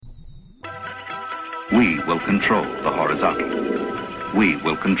We will control the horizontal. We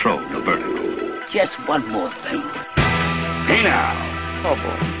will control the vertical. Just one more thing. Hey now! Oh,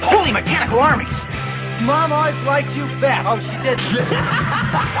 boy. Holy mechanical armies! Mom always liked you best. Oh, she did.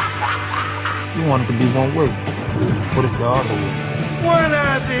 You want it to be one word. What is the other word? One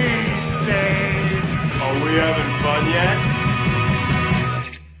of these days. Are we having fun yet?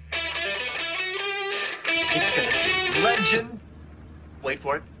 It's gonna be legend. Wait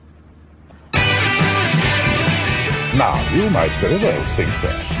for it. Now, you might very well think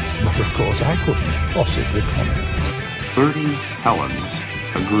that, but of course I couldn't possibly comment. 30 Helens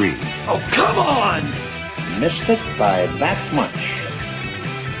agree. Oh, come on! Missed it by that much.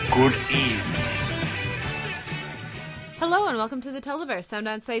 Good evening. Hello and welcome to the Televerse, Sound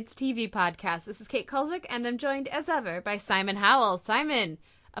On Sight's TV podcast. This is Kate Kulzick and I'm joined as ever by Simon Howell. Simon,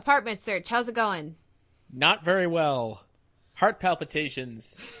 apartment search, how's it going? Not very well. Heart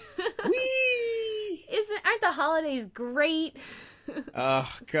palpitations. Whee! Aren't the holidays great? Oh,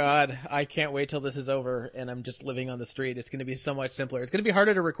 God. I can't wait till this is over and I'm just living on the street. It's going to be so much simpler. It's going to be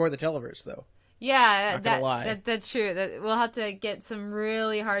harder to record the Televerse, though. Yeah, Not gonna lie. That's true. We'll have to get some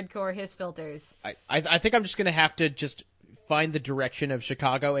really hardcore hiss filters. I think I'm just going to have to just find the direction of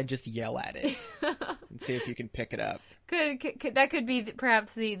Chicago and just yell at it and see if you can pick it up. That could be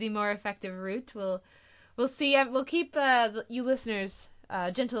perhaps the more effective route. We'll see. We'll keep you listeners,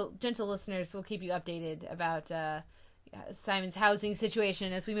 gentle listeners, we'll keep you updated about Simon's housing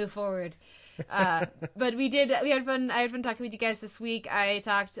situation as we move forward. But we had fun. I had fun talking with you guys this week. I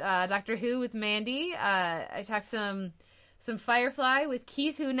talked Doctor Who with Mandy. I talked some Firefly with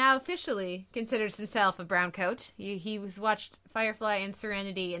Keith, who now officially considers himself a brown coat. He was watched Firefly and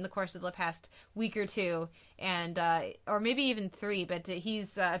Serenity in the course of the past week or two, and or maybe even 3. But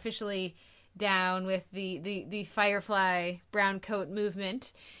he's officially down with the Firefly brown coat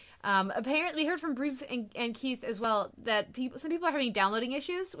movement. Apparently, we heard from Bruce and Keith as well that some people are having downloading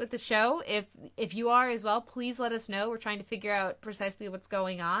issues with the show. If you are as well, please let us know. We're trying to figure out precisely what's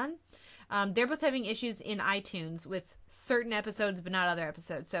going on. They're both having issues in iTunes with certain episodes, but not other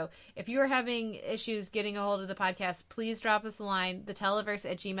episodes. So if you're having issues getting a hold of the podcast, please drop us a line,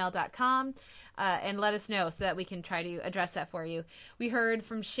 theteleverse@gmail.com, and let us know so that we can try to address that for you. We heard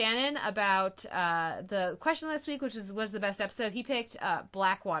from Shannon about the question last week, which was the best episode. He picked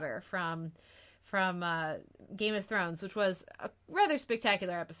Blackwater from Game of Thrones, which was a rather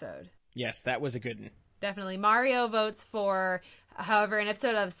spectacular episode. Yes, that was a good one. Definitely. Mario votes for, however, an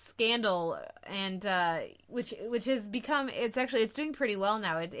episode of Scandal, and which has become, it's doing pretty well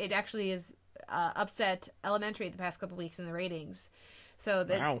now. It actually is upset Elementary the past couple weeks in the ratings. So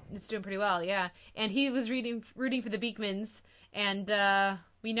wow. It's doing pretty well, yeah. And he was rooting for the Beekmans, and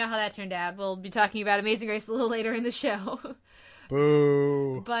we know how that turned out. We'll be talking about Amazing Grace a little later in the show.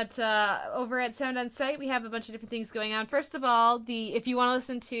 Boo. But over at Sound On Sight, we have a bunch of different things going on. First of all, if you want to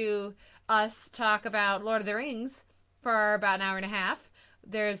listen to us talk about Lord of the Rings for about an hour and a half,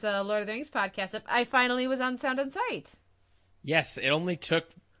 there's a Lord of the Rings podcast. I finally was on Sound On Sight. Yes, it only took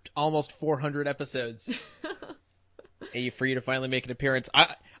almost 400 episodes for you to finally make an appearance.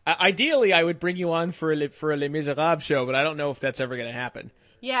 Ideally, I would bring you on for a Les Miserables show, but I don't know if that's ever going to happen.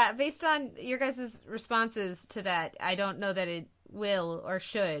 Yeah, based on your guys' responses to that, I don't know that it will or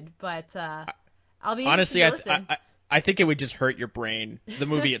should, but I'll be honestly, interested to listen. I think it would just hurt your brain. The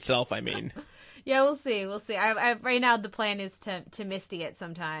movie itself, I mean. Yeah, we'll see. I right now the plan is to Misty it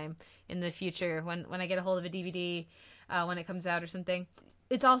sometime in the future when I get a hold of a DVD when it comes out or something.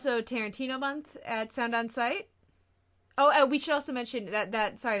 It's also Tarantino month at Sound On Sight. Oh, we should also mention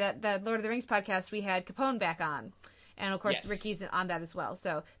that Lord of the Rings podcast, we had Capone back on. And, of course, yes. Ricky's on that as well.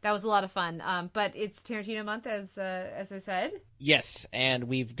 So that was a lot of fun. But it's Tarantino month, as I said. Yes, and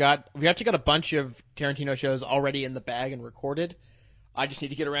we've actually got a bunch of Tarantino shows already in the bag and recorded. I just need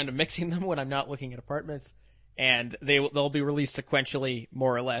to get around to mixing them when I'm not looking at apartments. And they'll be released sequentially,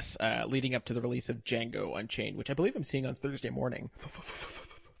 more or less, leading up to the release of Django Unchained, which I believe I'm seeing on Thursday morning.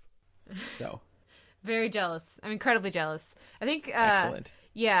 So. Very jealous. I'm incredibly jealous. I think... Excellent.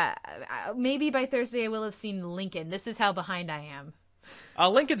 Yeah, maybe by Thursday I will have seen Lincoln. This is how behind I am.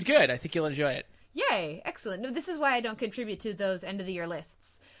 Lincoln's good. I think you'll enjoy it. Yay, excellent. No, this is why I don't contribute to those end of the year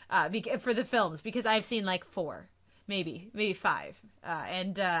lists for the films, because I've seen like 4, maybe 5.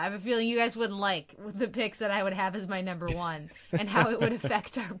 And I have a feeling you guys wouldn't like the picks that I would have as my number 1 and how it would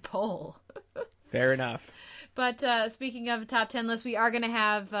affect our poll. Fair enough. But speaking of top 10 lists, we are going to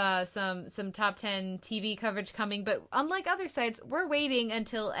have some top 10 TV coverage coming. But unlike other sites, we're waiting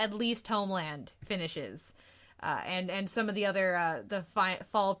until at least Homeland finishes. and some of the other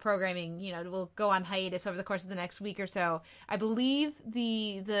fall programming, will go on hiatus over the course of the next week or so. I believe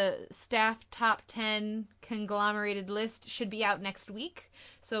the staff top 10 conglomerated list should be out next week,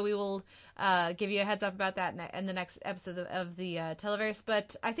 so we will give you a heads up about that in the next episode of the Televerse.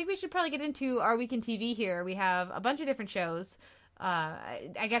 But I think we should probably get into our week in TV here. We have a bunch of different shows.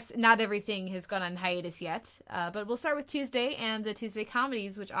 I guess not everything has gone on hiatus yet, but we'll start with Tuesday and the Tuesday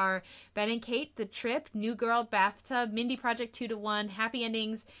comedies, which are Ben and Kate, The Trip, New Girl, Bathtub, Mindy Project 2-1, Happy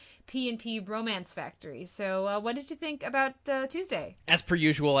Endings, P&P, Romance Factory. So what did you think about Tuesday? As per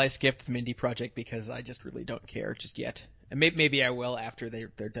usual, I skipped the Mindy Project because I just really don't care just yet. And maybe I will after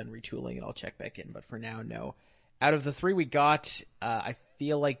they're done retooling and I'll check back in, but for now, no. Out of the three we got, I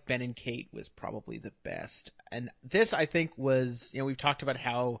feel like Ben and Kate was probably the best. And this, I think, was, we've talked about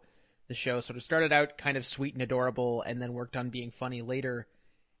how the show sort of started out kind of sweet and adorable and then worked on being funny later.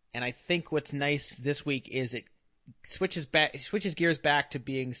 And I think what's nice this week is it switches gears back to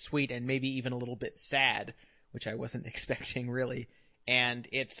being sweet and maybe even a little bit sad, which I wasn't expecting really. And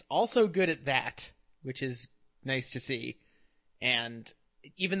it's also good at that, which is nice to see. And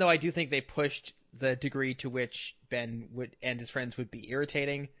even though I do think they pushed the degree to which Ben and his friends would be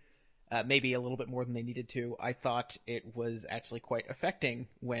irritating, maybe a little bit more than they needed to, I thought it was actually quite affecting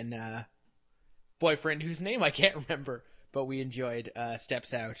when boyfriend, whose name I can't remember, but we enjoyed,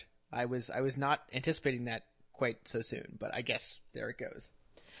 steps out. I was not anticipating that quite so soon, but I guess there it goes.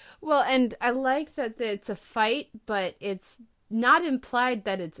 Well, and I like that it's a fight, but it's not implied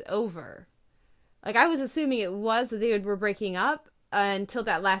that it's over. Like, I was assuming it was that they were breaking up until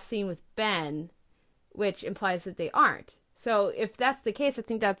that last scene with Ben, which implies that they aren't. So if that's the case, I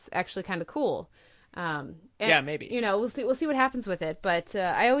think that's actually kind of cool. And, yeah, maybe. We'll see what happens with it. But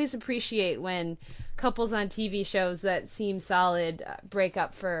I always appreciate when couples on TV shows that seem solid break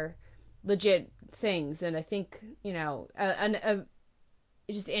up for legit things. And I think,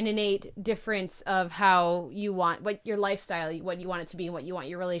 just an innate difference of how you want, what your lifestyle, what you want it to be, and what you want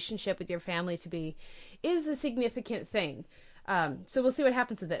your relationship with your family to be, is a significant thing. So we'll see what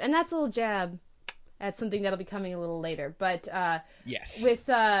happens with it. And that's a little jab at something that'll be coming a little later. But yes,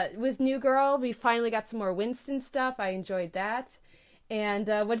 with New Girl, we finally got some more Winston stuff. I enjoyed that. And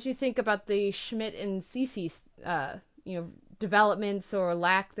what did you think about the Schmidt and Cece, developments or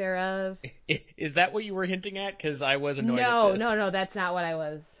lack thereof? Is that what you were hinting at? Because I was annoyed at this. No, that's not what I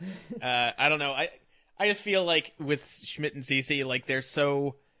was. I don't know. I just feel like with Schmidt and Cece, like they're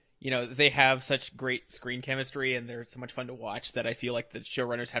so... they have such great screen chemistry and they're so much fun to watch that I feel like the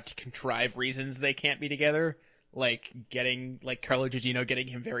showrunners have to contrive reasons they can't be together. Like getting, Carlo Gugino getting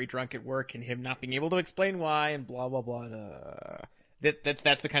him very drunk at work and him not being able to explain why and blah, blah, blah.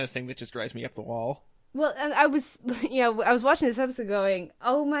 That's the kind of thing that just drives me up the wall. Well, and I was watching this episode going,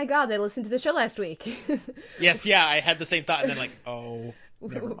 oh my God, they listened to the show last week. Yes, yeah, I had the same thought and then oh...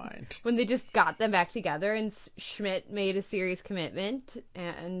 Never mind. When they just got them back together and Schmidt made a serious commitment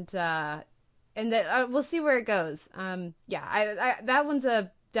and that we'll see where it goes. That one's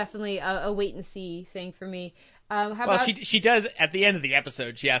definitely a wait and see thing for me. She does at the end of the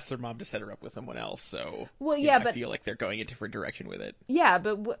episode. She asks her mom to set her up with someone else. So I feel like they're going a different direction with it. Yeah,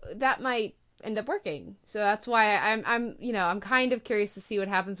 but that might end up working. So that's why I'm kind of curious to see what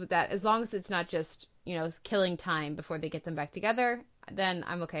happens with that. As long as it's not just killing time before they get them back together, then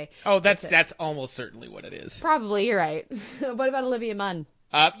I'm okay. Oh, that's almost certainly what it is. Probably, you're right. What about Olivia Munn?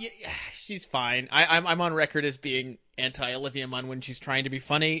 Yeah, she's fine. I'm on record as being anti-Olivia Munn when she's trying to be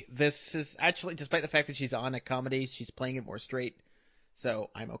funny. This is actually, despite the fact that she's on a comedy, she's playing it more straight. So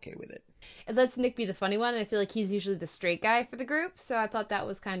I'm okay with it. It lets Nick be the funny one, and I feel like he's usually the straight guy for the group, so I thought that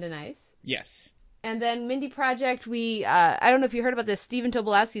was kind of nice. Yes. And then Mindy Project, I don't know if you heard about this, Stephen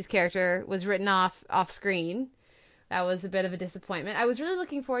Tobolowsky's character was written off screen. That was a bit of a disappointment. I was really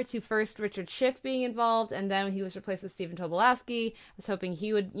looking forward to first Richard Schiff being involved, and then when he was replaced with Stephen Tobolowsky, I was hoping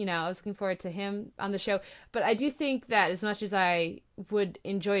he would, I was looking forward to him on the show. But I do think that as much as I would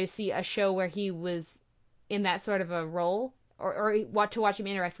enjoy to see a show where he was in that sort of a role, or to watch him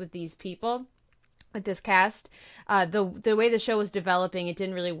interact with these people, with this cast, the way the show was developing, it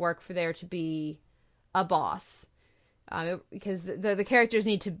didn't really work for there to be a boss, because the characters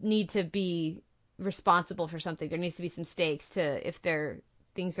need to be responsible for something. There needs to be some stakes to if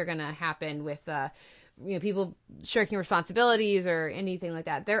things are going to happen with people shirking responsibilities or anything like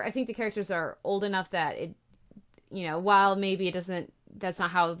that. I think the characters are old enough that it, while maybe it doesn't, that's not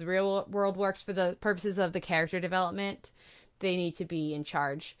how the real world works for the purposes of the character development, they need to be in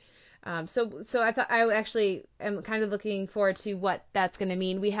charge. So I thought I actually am kind of looking forward to what that's going to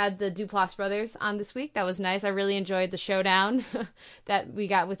mean. We had the Duplass brothers on this week. That was nice. I really enjoyed the showdown that we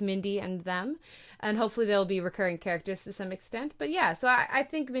got with Mindy and them, and hopefully they'll be recurring characters to some extent. But yeah, so I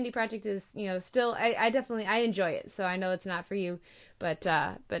think Mindy Project is, still I definitely I enjoy it. So I know it's not for you, but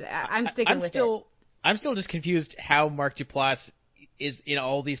I'm sticking with it. I'm still just confused how Mark Duplass is in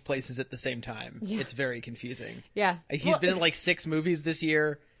all these places at the same time. Yeah. It's very confusing. Yeah, He's been in like 6 movies this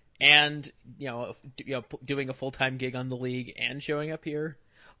year. And, doing a full-time gig on The League and showing up here.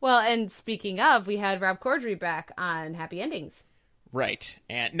 Well, and speaking of, we had Rob Corddry back on Happy Endings. Right.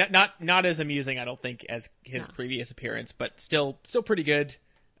 And not as amusing, I don't think, as his previous appearance, but still pretty good.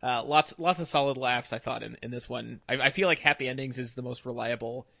 Lots of solid laughs, I thought, in this one. I feel like Happy Endings is the most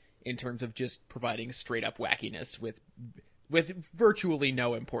reliable in terms of just providing straight-up wackiness with virtually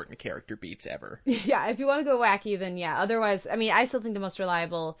no important character beats ever. Yeah, if you want to go wacky, then yeah. Otherwise, I mean, I still think the most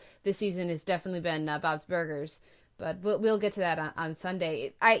reliable this season has definitely been Bob's Burgers, but we'll get to that on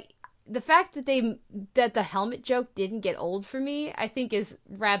Sunday. The fact that the helmet joke didn't get old for me, I think is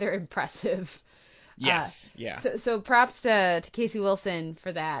rather impressive. Yes, yeah. So props to Casey Wilson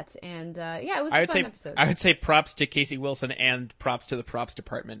for that, and it was a fun episode. I would say props to Casey Wilson and props to the props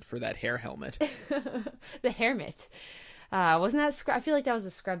department for that hair helmet. The hairmit. Wasn't that I feel like that was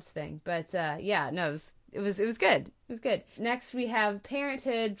a Scrubs thing, but it was good. It was good. Next we have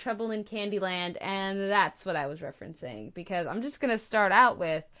Parenthood, Trouble in Candyland, and that's what I was referencing, because I'm just gonna start out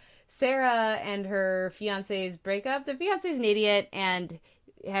with Sarah and her fiance's breakup. The fiance's an idiot and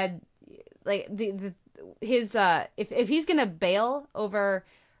had like his if he's gonna bail over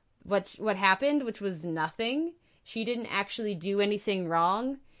what happened, which was nothing. She didn't actually do anything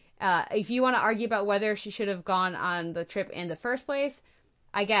wrong. If you want to argue about whether she should have gone on the trip in the first place,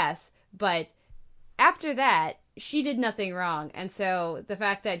 I guess. But after that, she did nothing wrong. And so the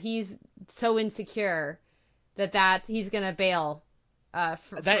fact that he's so insecure that he's going to bail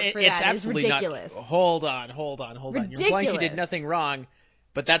for that is ridiculous. Hold on. Ridiculous. You're implying she did nothing wrong,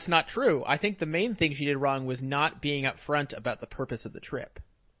 but that's not true. I think the main thing she did wrong was not being upfront about the purpose of the trip.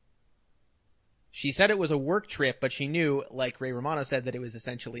 She said it was a work trip, but she knew, like Ray Romano said, that it was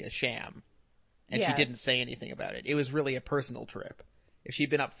essentially a sham. And She didn't say anything about it. It was really a personal trip. If she'd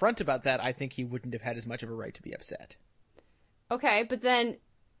been upfront about that, I think he wouldn't have had as much of a right to be upset. Okay, but then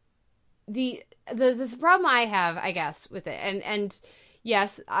the problem I have, I guess, with it, and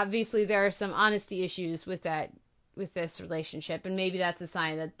yes, obviously there are some honesty issues with this relationship, and maybe that's a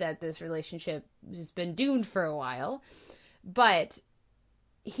sign that this relationship has been doomed for a while. But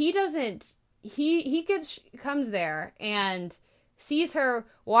he doesn't. He comes there and sees her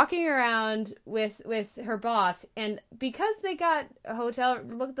walking around with her boss, and because they got looked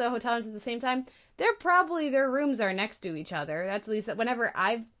at the hotel rooms at the same time, their rooms are next to each other. That's at least whenever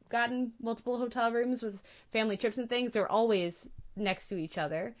I've gotten multiple hotel rooms with family trips and things, they're always next to each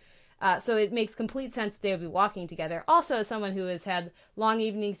other. So it makes complete sense they would be walking together. Also, as someone who has had long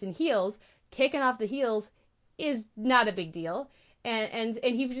evenings in heels, kicking off the heels is not a big deal. And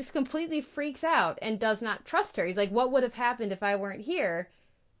he just completely freaks out and does not trust her. He's like, what would have happened if I weren't here?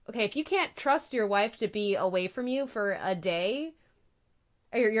 Okay, if you can't trust your wife to be away from you for a day,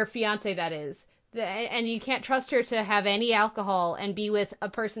 or your fiance, that is, and you can't trust her to have any alcohol and be with a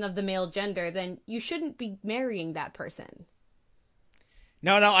person of the male gender, then you shouldn't be marrying that person.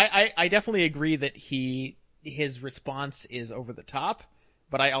 No, I definitely agree that his response is over the top,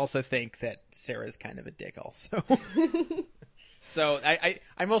 but I also think that Sarah's kind of a dick also. So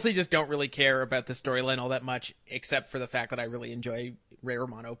I mostly just don't really care about the storyline all that much, except for the fact that I really enjoy Ray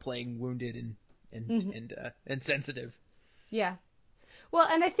Romano playing wounded and sensitive. Yeah. Well,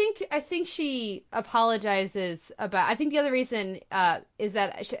 and I think she apologizes about. I think the other reason is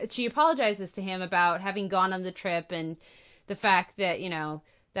that she apologizes to him about having gone on the trip and the fact that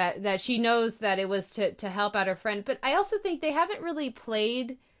that she knows that it was to help out her friend. But I also think they haven't really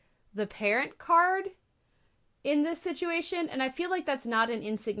played the parent card in this situation, and I feel like that's not an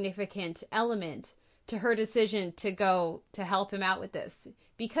insignificant element to her decision to go to help him out with this,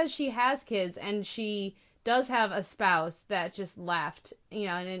 because she has kids and she does have a spouse that just left,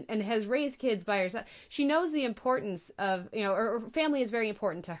 and has raised kids by herself. She knows the importance of, her family is very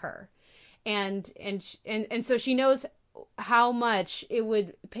important to her, and so she knows how much it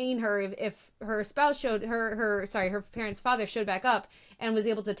would pain her if her spouse her parents' father showed back up and was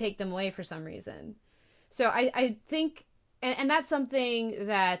able to take them away for some reason. So I think, and that's something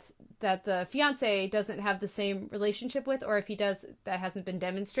that the fiance doesn't have the same relationship with, or if he does, that hasn't been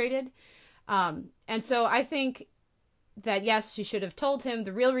demonstrated. And so I think that yes, she should have told him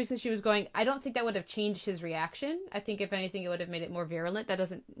the real reason she was going. I don't think that would have changed his reaction. I think if anything, it would have made it more virulent. That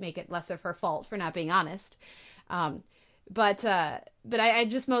doesn't make it less of her fault for not being honest. But I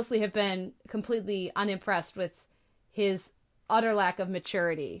just mostly have been completely unimpressed with his utter lack of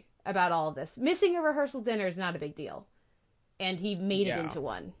maturity about all of this. Missing a rehearsal dinner is not a big deal, and he made it into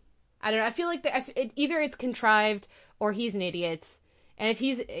one. I don't know. I feel like either it's contrived or he's an idiot, and if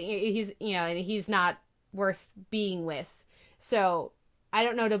he's and he's not worth being with. So I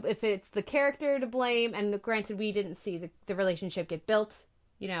don't know if it's the character to blame. And granted, we didn't see the relationship get built,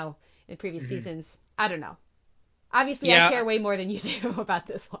 in previous seasons. I don't know. Obviously, I care way more than you do about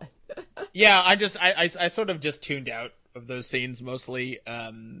this one. Yeah, I sort of just tuned out of those scenes mostly,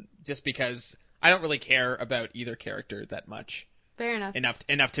 just because I don't really care about either character that much. Fair enough.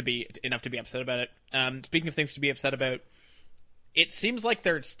 Enough to be upset about it. Speaking of things to be upset about, it seems like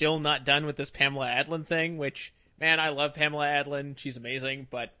they're still not done with this Pamela Adlon thing. Which, man, I love Pamela Adlon. She's amazing,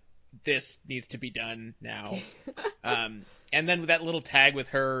 but this needs to be done now. And then with that little tag with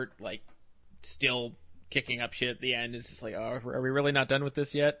her, like, still kicking up shit at the end, is just like, oh, are we really not done with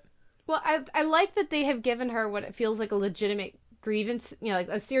this yet? Well, I like that they have given her what it feels like a legitimate grievance, like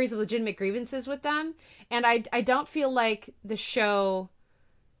a series of legitimate grievances with them. And I don't feel like the show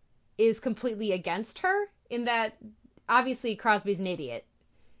is completely against her in that obviously Crosby's an idiot.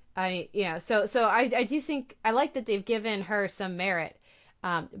 So I do think I like that they've given her some merit.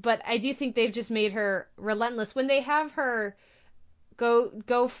 But I do think they've just made her relentless when they have her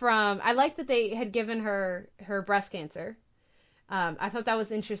go from, I like that they had given her breast cancer. I thought that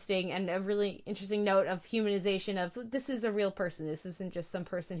was interesting and a really interesting note of humanization of this is a real person. This isn't just some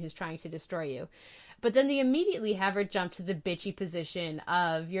person who's trying to destroy you. But then they immediately have her jump to the bitchy position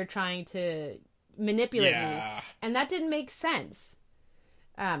of you're trying to manipulate me. And that didn't make sense.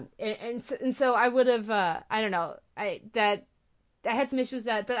 And so I would have, I don't know, I had some issues with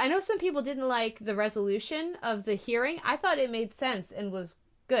that. But I know some people didn't like the resolution of the hearing. I thought it made sense and was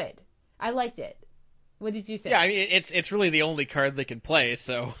good. I liked it. What did you think? Yeah, I mean, it's really the only card they can play,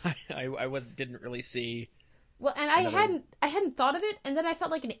 so I didn't really see. Well, and I hadn't thought of it, and then I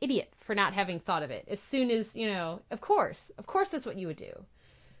felt like an idiot for not having thought of it. As soon as of course that's what you would do.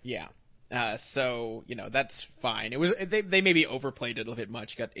 Yeah, so that's fine. It was they maybe overplayed it a little bit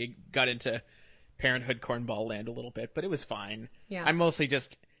much. It got into Parenthood cornball land a little bit, but it was fine. Yeah, I'm mostly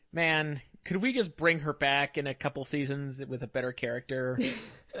just, man, could we just bring her back in a couple seasons with a better character?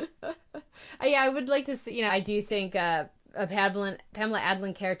 Yeah, I would like to see, I do think a Pamela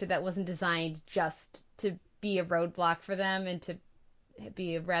Adlon character that wasn't designed just to be a roadblock for them and to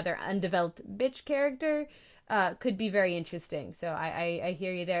be a rather undeveloped bitch character could be very interesting. So I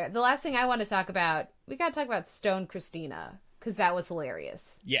hear you there. The last thing I want to talk about, we got to talk about Stone Christina, because that was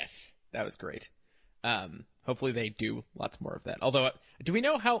hilarious. Yes, that was great. Hopefully they do lots more of that. Although, do we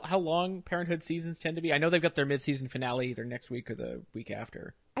know how long Parenthood seasons tend to be? I know they've got their mid-season finale either next week or the week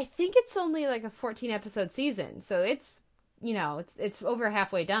after. I think it's only like a 14-episode season, so it's over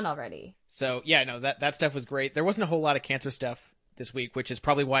halfway done already. So yeah, no, that stuff was great. There wasn't a whole lot of cancer stuff this week, which is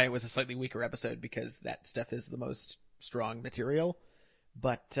probably why it was a slightly weaker episode, because that stuff is the most strong material.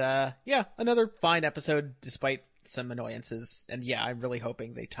 But yeah, another fine episode despite some annoyances. And yeah, I'm really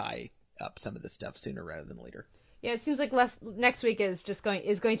hoping they tie up some of this stuff sooner rather than later. Yeah, it seems like next week is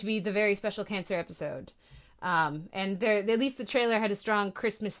going to be the very special cancer episode. And at least the trailer had a strong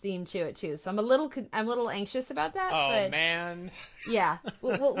Christmas theme to it too. So I'm a little anxious about that. Oh, but man. Yeah,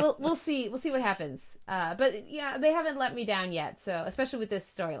 we'll see what happens. But yeah, they haven't let me down yet. So especially with this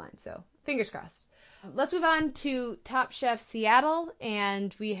storyline. So fingers crossed. Let's move on to Top Chef Seattle,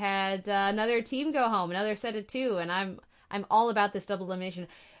 and we had another team go home, another set of 2, and I'm all about this double elimination.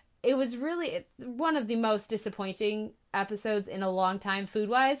 It was really one of the most disappointing episodes in a long time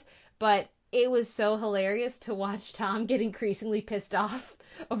food-wise, but it was so hilarious to watch Tom get increasingly pissed off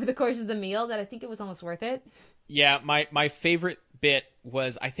over the course of the meal that I think it was almost worth it. Yeah, my favorite bit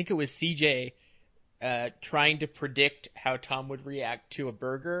was, I think it was CJ trying to predict how Tom would react to a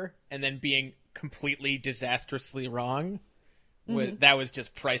burger and then being completely disastrously wrong. Mm-hmm. That was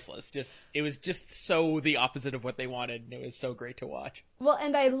just priceless. It was just so the opposite of what they wanted, and it was so great to watch. Well,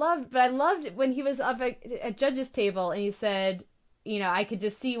 and I loved when he was up at judge's table and he said, I could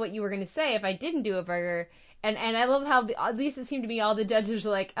just see what you were going to say if I didn't do a burger. And I love how, at least it seemed to me, all the judges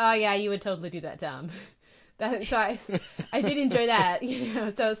were like, oh yeah, you would totally do that, Tom. So I did enjoy that,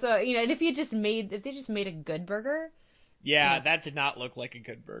 so, and if they just made a good burger. Yeah, that did not look like a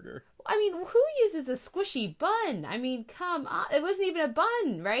good burger. I mean, who uses a squishy bun? I mean, come on. It wasn't even a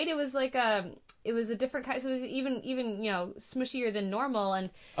bun, right? It was like it was a different kind. So it was even smushier than normal. And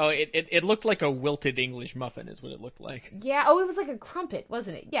Oh, it looked like a wilted English muffin, is what it looked like. yeah, it was like a crumpet,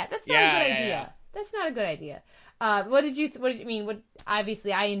 wasn't it? Yeah, that's not a good idea. Yeah. That's not a good idea. What did you mean?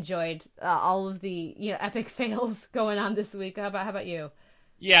 Obviously, I enjoyed all of the epic fails going on this week. How about you?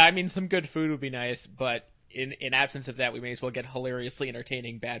 Yeah, I mean, some good food would be nice, but in absence of that, we may as well get hilariously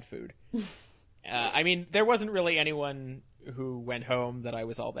entertaining bad food. I mean, there wasn't really anyone who went home that I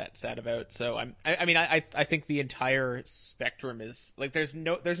was all that sad about. So I think the entire spectrum is like there's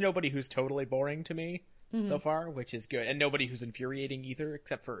nobody who's totally boring to me so far, which is good, and nobody who's infuriating either,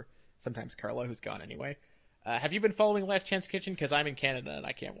 except for sometimes Carla, who's gone anyway. Have you been following Last Chance Kitchen? Because I'm in Canada and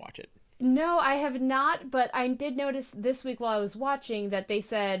I can't watch it. No, I have not, but I did notice this week while I was watching that they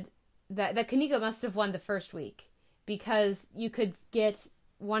said that Kaneko must have won the first week because you could get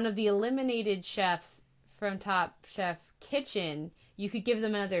one of the eliminated chefs from Top Chef Kitchen. You could give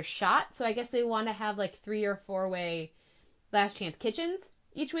them another shot. So I guess they want to have like 3 or 4-way Last Chance Kitchens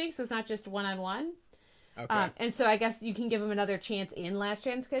each week, so it's not just one-on-one. Okay. And so I guess you can give them another chance in Last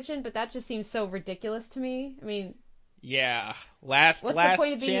Chance Kitchen, but that just seems so ridiculous to me. I mean, yeah, last what's the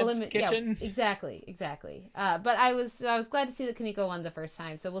point of being chance kitchen? Yeah, exactly. But I was glad to see that Kaneko won the first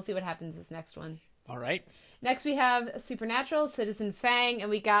time, so we'll see what happens this next one. All right. Next we have Supernatural, Citizen Fang, and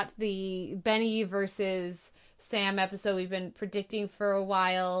we got the Benny versus Sam episode we've been predicting for a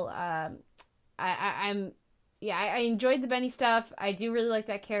while. I enjoyed the Benny stuff. I do really like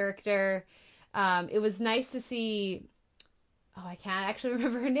that character. It was nice to see. Oh, I can't actually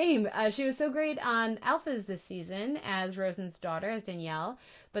remember her name. She was so great on Alphas this season as Rosen's daughter, as Danielle.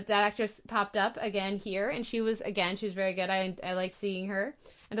 But that actress popped up again here, and she was very good. I liked seeing her.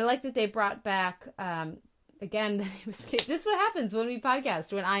 And I like that they brought back, again, this is what happens when we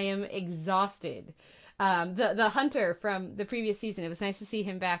podcast, when I am exhausted. The hunter from the previous season, it was nice to see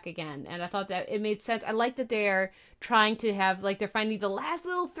him back again, and I thought that it made sense. I like that they're trying to have, like, they're finding the last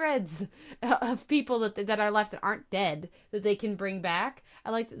little threads of people that are left that aren't dead that they can bring back. I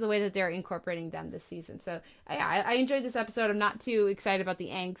like the way that they're incorporating them this season. So I enjoyed this episode. I'm not too excited about the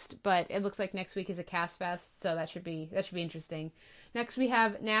angst, but it looks like next week is a cast fest, so that should be interesting. Next we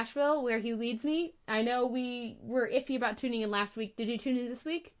have Nashville, Where He Leads Me. I know we were iffy about tuning in last week. Did you tune in this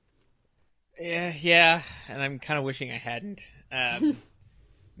week? Yeah, and I'm kind of wishing I hadn't.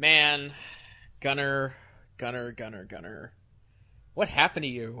 Man, Gunner. What happened to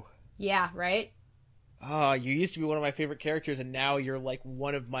you? Yeah, right? Oh, you used to be one of my favorite characters, and now you're like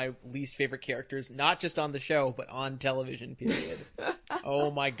one of my least favorite characters, not just on the show, but on television, period.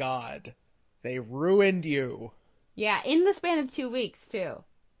 Oh my god. They ruined you. Yeah, in the span of 2 weeks, too.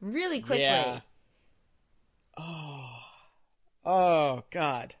 Really quickly. Yeah. Oh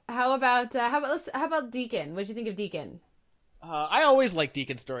God. How about Deacon? What did you think of Deacon? I always like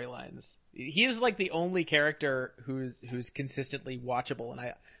Deacon storylines. He is like the only character who's consistently watchable,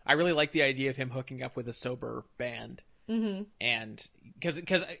 and I really like the idea of him hooking up with a sober band. Mm-hmm. And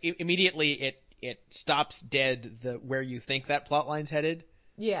because immediately it stops dead where you think that plot line's headed.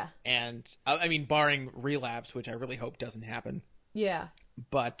 Yeah. And I mean, barring relapse, which I really hope doesn't happen. Yeah.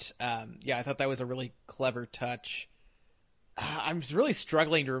 But I thought that was a really clever touch. I'm really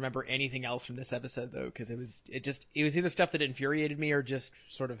struggling to remember anything else from this episode, though, because it was either stuff that infuriated me or just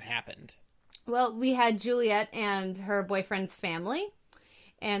sort of happened. Well, we had Juliet and her boyfriend's family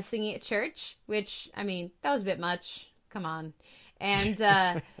and singing at church, which, I mean, that was a bit much. Come on. And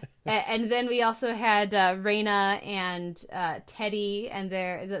and then we also had Raina and Teddy and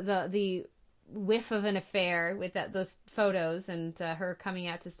the whiff of an affair with those photos and her coming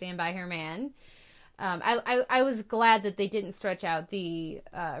out to stand by her man. I was glad that they didn't stretch out the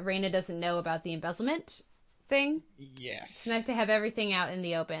Raina doesn't know about the embezzlement thing. Yes. It's nice to have everything out in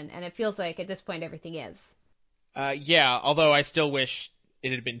the open, and it feels like at this point everything is. Yeah, although I still wish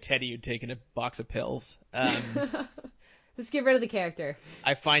it had been Teddy who'd taken a box of pills. Just get rid of the character.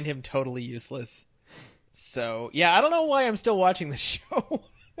 I find him totally useless. So, yeah, I don't know why I'm still watching the show,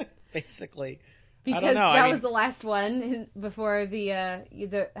 basically. Because that was the last one before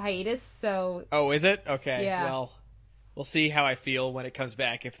the hiatus, so... Oh, is it? Okay, yeah. Well, we'll see how I feel when it comes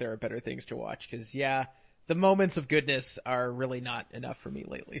back, if there are better things to watch. Because, yeah, the moments of goodness are really not enough for me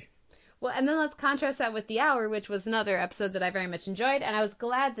lately. Well, and then let's contrast that with The Hour, which was another episode that I very much enjoyed. And I was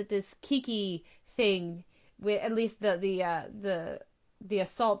glad that this Kiki thing, with at least the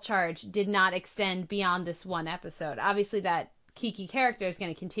assault charge, did not extend beyond this one episode. Obviously, that Kiki character is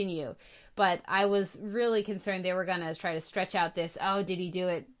going to continue. But I was really concerned they were going to try to stretch out this, oh, did he do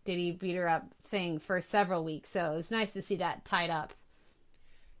it? Did he beat her up thing for several weeks? So it was nice to see that tied up.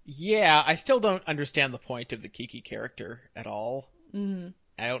 Yeah, I still don't understand the point of the Kiki character at all. Mm-hmm.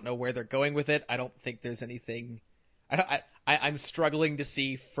 I don't know where they're going with it. I don't think there's anything. I'm struggling to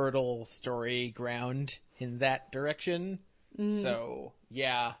see fertile story ground in that direction. So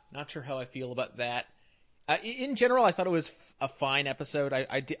yeah, not sure how I feel about that. In general, I thought it was a fine episode.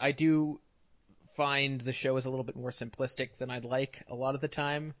 I do find the show is a little bit more simplistic than I'd like a lot of the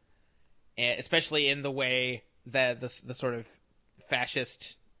time, especially in the way that the sort of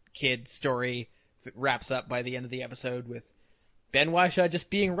fascist kid story wraps up by the end of the episode with Ben Whishaw just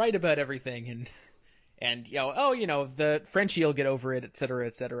being right about everything and the Frenchie will get over it, etc.,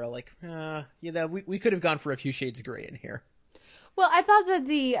 etc. Like, we could have gone for a few shades of gray in here. Well, I thought that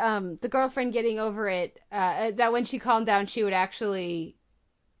the girlfriend getting over it, that when she calmed down, she would actually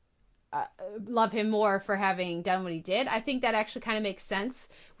love him more for having done what he did. I think that actually kind of makes sense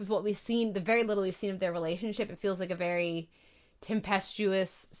with what we've seen, the very little we've seen of their relationship. It feels like a very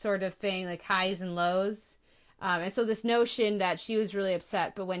tempestuous sort of thing, like highs and lows. And so this notion that she was really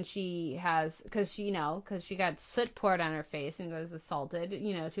upset, but when because she got soot poured on her face and was assaulted,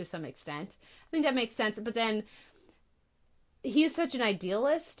 to some extent. I think that makes sense. But then he is such an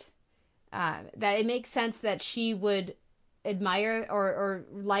idealist that it makes sense that she would admire or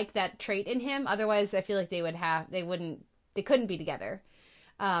like that trait in him. Otherwise, I feel like they couldn't be together.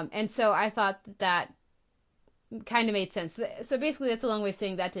 And so I thought that kind of made sense. So basically, that's a long way of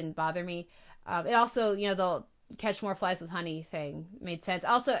saying that didn't bother me. It also, the catch more flies with honey thing made sense.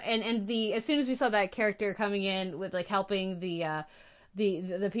 Also, and as soon as we saw that character coming in with like helping the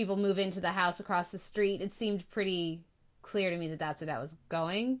people move into the house across the street, it seemed pretty clear to me that that's where that was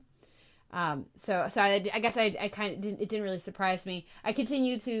going. So I guess I kind of it didn't really surprise me. I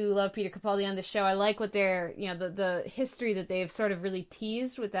continue to love Peter Capaldi on the show. I like what they're, the history that they've sort of really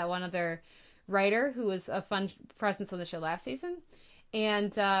teased with that one other writer who was a fun presence on the show last season.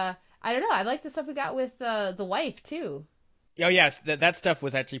 And I don't know, I like the stuff we got with the wife too. Oh yes, that stuff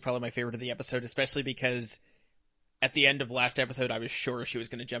was actually probably my favorite of the episode, especially because at the end of last episode I was sure she was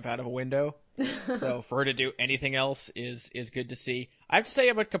going to jump out of a window. So for her to do anything else is good to see. I have to say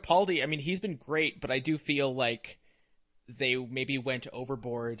about Capaldi, I mean, he's been great, but I do feel like they maybe went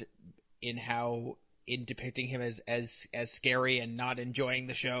overboard in depicting him as scary and not enjoying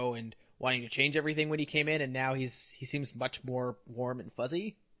the show and wanting to change everything when he came in, and now he seems much more warm and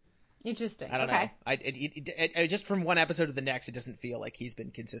fuzzy. Interesting. I don't know. I just from one episode to the next, it doesn't feel like he's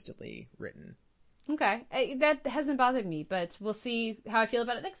been consistently written. Okay. That hasn't bothered me, but we'll see how I feel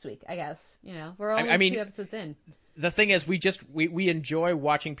about it next week, I guess. We're only 2 episodes in. The thing is, we enjoy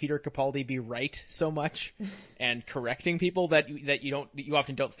watching Peter Capaldi be right so much and correcting people that you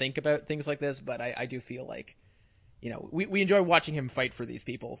often don't think about things like this, but I do feel like, we enjoy watching him fight for these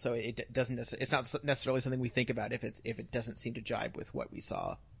people, so it's not necessarily something we think about if it doesn't seem to jibe with what we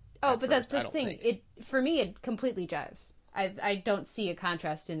saw. Oh, but that's the thing. For me, it completely jives. I don't see a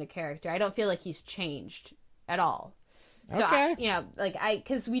contrast in the character. I don't feel like he's changed at all. So, okay.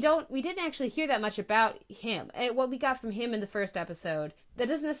 because we didn't actually hear that much about him. And what we got from him in the first episode, that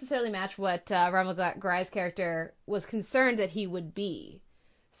doesn't necessarily match what Ramal Grai's character was concerned that he would be.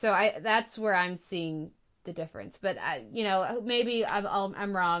 So that's where I'm seeing the difference. But, maybe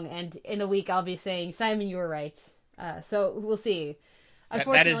I'm wrong, and in a week I'll be saying, Simon, you were right. So we'll see.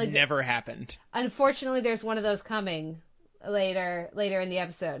 That has never happened. Unfortunately, there's one of those coming later in the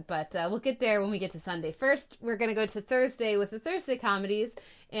episode, but we'll get there when we get to Sunday. First, we're going to go to Thursday with the Thursday comedies,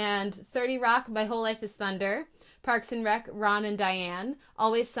 and 30 Rock, My Whole Life is Thunder, Parks and Rec, Ron and Diane,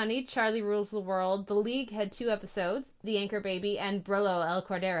 Always Sunny, Charlie Rules the World, The League had 2 episodes, The Anchor Baby, and Brolo El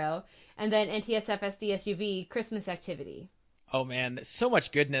Cordero, and then NTSF SDSUV, Christmas Activity. Oh man, there's so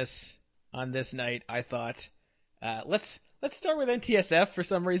much goodness on this night, I thought. Let's start with NTSF for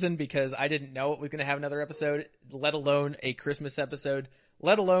some reason, because I didn't know it was going to have another episode, let alone a Christmas episode,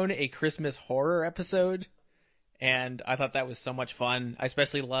 let alone a Christmas horror episode. And I thought that was so much fun. I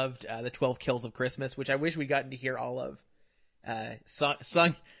especially loved the 12 Kills of Christmas, which I wish we'd gotten to hear all of.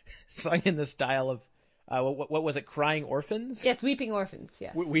 Sung in the style of, what was it, Crying Orphans? Yes, Weeping Orphans,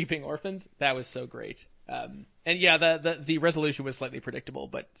 yes. Weeping Orphans? That was so great. And yeah, the resolution was slightly predictable,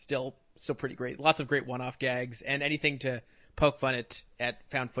 but still pretty great. Lots of great one-off gags, and anything to poke fun at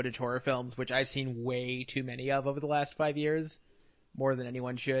found footage horror films, which I've seen way too many of over the last 5 years, more than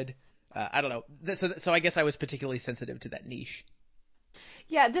anyone should. I don't know. So I guess I was particularly sensitive to that niche.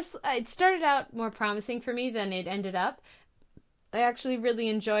 Yeah, it started out more promising for me than it ended up. I actually really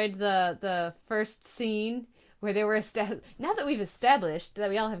enjoyed the first scene where they were now that we've established that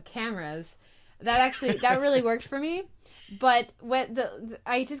we all have cameras. That really worked for me, but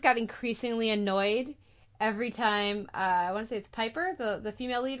I just got increasingly annoyed every time. I want to say it's Piper, the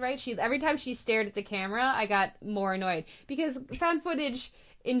female lead, right? Every time she stared at the camera, I got more annoyed, because found footage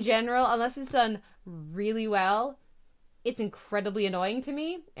in general, unless it's done really well, it's incredibly annoying to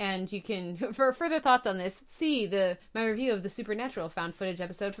me. And you can, for further thoughts on this, see my review of the Supernatural found footage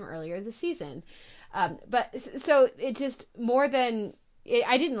episode from earlier this season. But so it just more than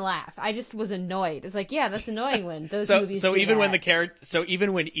I didn't laugh. I just was annoyed. It's like, yeah, that's annoying when those movies. So do even that.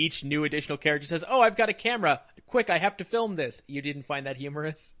 even when each new additional character says, "Oh, I've got a camera, quick, I have to film this," you didn't find that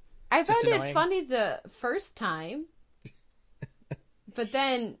humorous? I found annoying? it funny the first time. But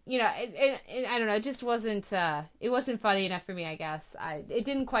then, you know, I don't know, it just wasn't, it wasn't funny enough for me, I guess. It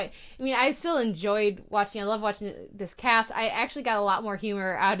didn't quite, I mean, I still enjoyed watching, I love watching this cast. I actually got a lot more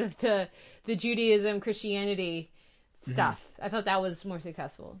humor out of the Judaism, Christianity stuff. I thought that was more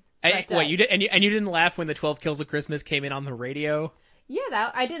successful. You didn't laugh when the 12 Kills of Christmas came in on the radio?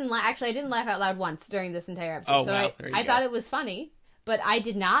 Yeah, I didn't laugh out loud once during this entire episode. Oh, so wow. There you I go. thought it was funny, but I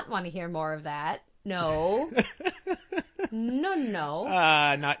did not want to hear more of that. No. No.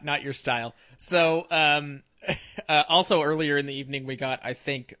 Not your style. So, also earlier in the evening, we got, I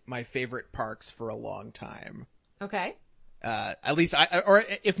think, my favorite Parks for a long time. Okay. At least or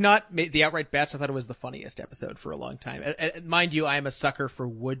if not the outright best, I thought it was the funniest episode for a long time. Mind you, I am a sucker for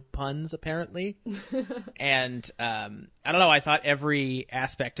wood puns, apparently. And, I don't know, I thought every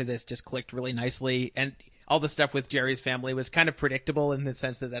aspect of this just clicked really nicely. And all the stuff with Jerry's family was kind of predictable in the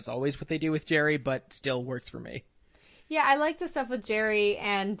sense that that's always what they do with Jerry, but still works for me. Yeah, I like the stuff with Jerry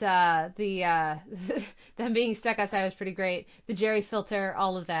and them being stuck outside was pretty great. The Jerry filter,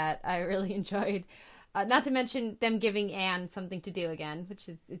 all of that, I really enjoyed. Not to mention them giving Anne something to do again, which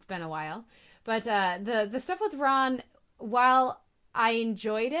it's been a while. But the stuff with Ron, while I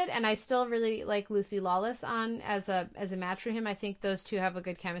enjoyed it, and I still really like Lucy Lawless on as a match for him. I think those two have a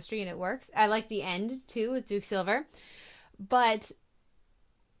good chemistry and it works. I like the end too with Duke Silver, but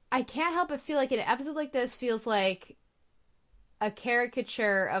I can't help but feel like an episode like this feels like a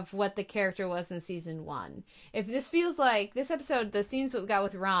caricature of what the character was in season 1. If this feels like this episode, the scenes we got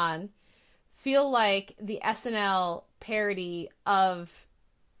with Ron feel like the SNL parody of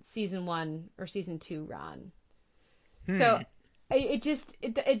season 1 or season 2 Ron. So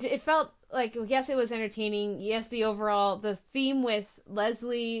it felt like, yes, it was entertaining. Yes, the theme with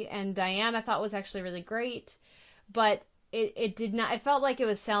Leslie and Diane I thought was actually really great, but it did not, it felt like it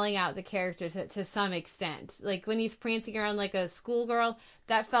was selling out the characters to some extent. Like when he's prancing around like a schoolgirl,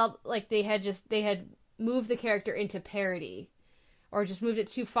 that felt like they had moved the character into parody or just moved it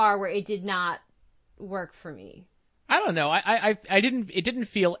too far where it did not work for me. I don't know. It didn't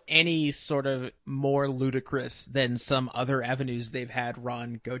feel any sort of more ludicrous than some other avenues they've had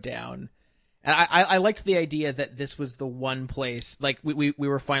Ron go down. And I liked the idea that this was the one place, like we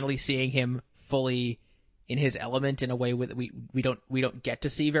were finally seeing him fully in his element in a way that we don't get to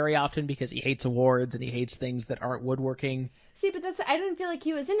see very often because he hates awards and he hates things that aren't woodworking. See, but I didn't feel like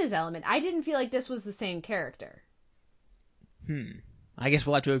he was in his element. I didn't feel like this was the same character. I guess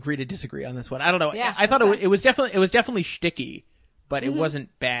we'll have to agree to disagree on this one. I don't know. Yeah, I thought it was definitely shticky, but it wasn't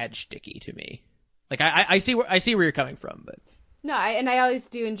bad shticky to me. Like I see where you're coming from, but no, I always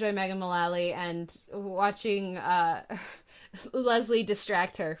do enjoy Megan Mullally, and watching Leslie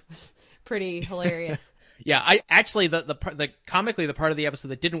distract her was pretty hilarious. Yeah, I actually the comically the part of the episode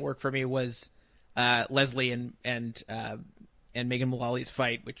that didn't work for me was Leslie and Megan Mullally's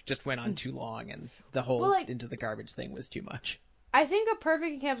fight, which just went on too long, and the whole into the garbage thing was too much. I think a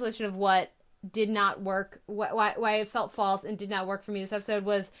perfect encapsulation of what did not work, why it felt false and did not work for me this episode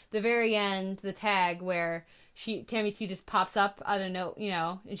was the very end, the tag where Tammy T just pops up out of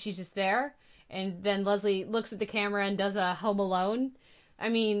and she's just there, and then Leslie looks at the camera and does a Home Alone. I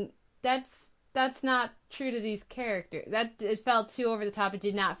mean, that's not true to these characters. It felt too over the top. It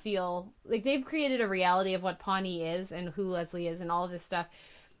did not feel like they've created a reality of what Pawnee is and who Leslie is and all of this stuff.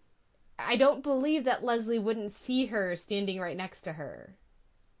 I don't believe that Leslie wouldn't see her standing right next to her.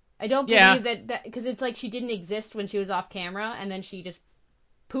 I don't believe that because it's like she didn't exist when she was off camera, and then she just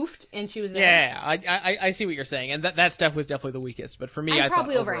poofed and she was there. Yeah, I see what you're saying, and that stuff was definitely the weakest. But for me, I'm I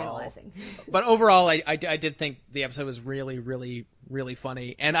probably thought overanalyzing. But overall, I did think the episode was really, really, really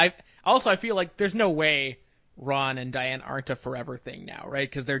funny, and I feel like there's no way Ron and Diane aren't a forever thing now, right?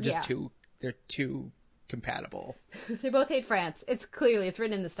 Because they're just too compatible. They both hate France. It's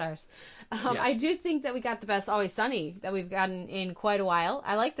written in the stars. Yes. I do think that we got the best Always Sunny that we've gotten in quite a while.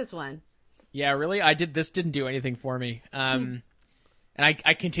 I like this one. Yeah, really? This didn't do anything for me. And I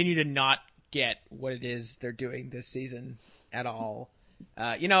continue to not get what it is they're doing this season at all.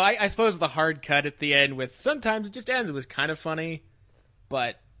 I suppose the hard cut at the end with sometimes it just ends was kind of funny.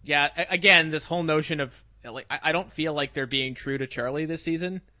 But yeah, again, this whole notion of like, I don't feel like they're being true to Charlie this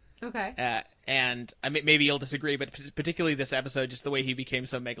season. Okay. And maybe you'll disagree, but particularly this episode, just the way he became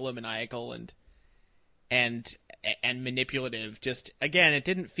so megalomaniacal and manipulative. Just again, it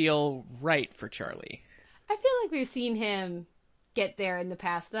didn't feel right for Charlie. I feel like we've seen him get there in the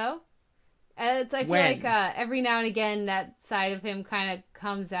past, though. I feel When? like every now and again that side of him kind of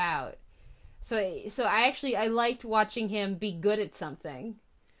comes out. So I liked watching him be good at something.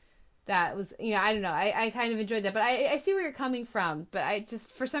 That was, I don't know. I kind of enjoyed that, but I see where you're coming from. But I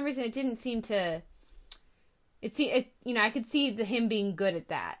just, for some reason, it didn't seem to. I could see him being good at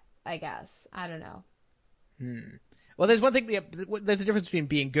that. I guess I don't know. Well, there's one thing. There's a difference between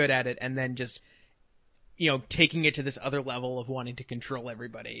being good at it and then just, taking it to this other level of wanting to control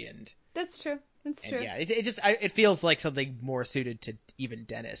everybody. And That's true. That's true. yeah, it feels like something more suited to even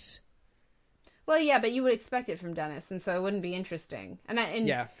Dennis. Well, yeah, but you would expect it from Dennis, and so it wouldn't be interesting.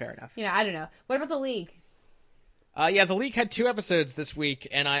 Yeah, fair enough. I don't know. What about the League? Yeah, the League had 2 episodes this week,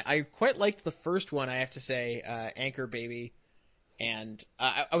 and I quite liked the first one, I have to say, Anchor Baby. And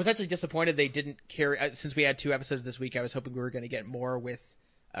I was actually disappointed they didn't carry... since we had 2 episodes this week, I was hoping we were going to get more with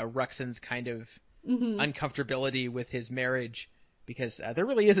Ruxin's kind of uncomfortability with his marriage, because there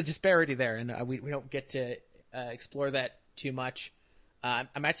really is a disparity there, and we don't get to explore that too much.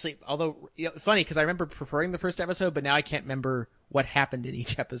 I'm actually, although funny because I remember preferring the first episode, but now I can't remember what happened in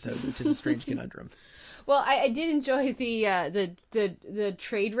each episode, which is a strange conundrum. Well, I did enjoy the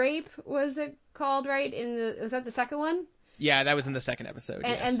trade rape. Was it called right? Was that the second one? Yeah, that was in the second episode.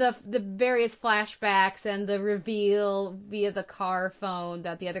 Yes. And the various flashbacks and the reveal via the car phone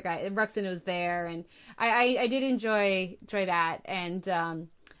that the other guy, Ruxin, was there, and I did enjoy that. And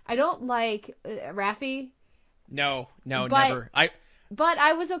I don't like Raffi. No, never. But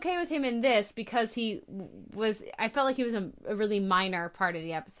I was okay with him in this because I felt like he was a really minor part of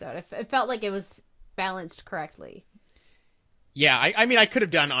the episode. It felt like it was balanced correctly. Yeah, I could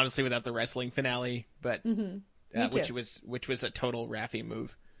have done honestly without the wrestling finale, but which was a total Raffi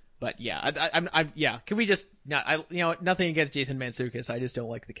move. But yeah, I'm can we just not? Nothing against Jason Mantzoukas. I just don't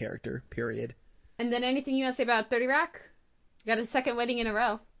like the character. Period. And then anything you want to say about 30 Rock? You got a second wedding in a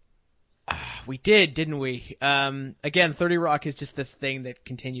row. We did, didn't we? Again, 30 Rock is just this thing that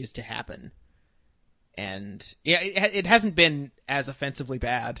continues to happen. And yeah, it hasn't been as offensively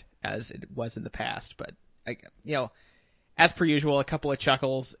bad as it was in the past, but as per usual, a couple of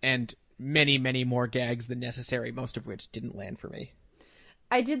chuckles and many, many more gags than necessary, most of which didn't land for me.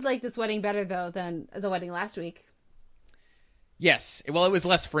 I did like this wedding better though than the wedding last week. Yes, well, it was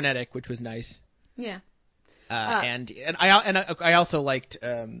less frenetic, which was nice. Yeah. And I also liked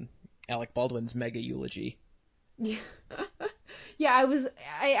Alec Baldwin's mega eulogy. Yeah. Yeah,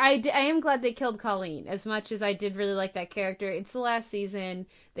 I am glad they killed Colleen, as much as I did really like that character. It's the last season.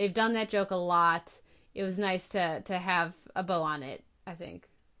 They've done that joke a lot. It was nice to have a bow on it, I think.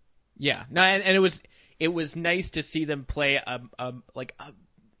 Yeah. No, and it was nice to see them play a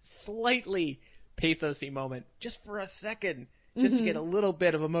slightly pathosy moment just for a second, just to get a little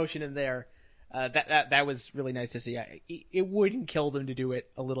bit of emotion in there. That was really nice to see. It wouldn't kill them to do it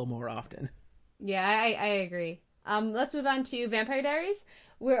a little more often. Yeah, I agree. Let's move on to Vampire Diaries.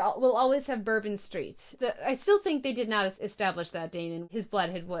 We'll always have Bourbon Street. I still think they did not establish that Damon, his blood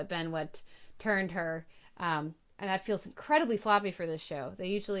had been what turned her. And that feels incredibly sloppy for this show. They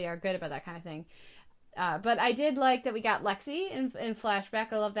usually are good about that kind of thing. But I did like that we got Lexi in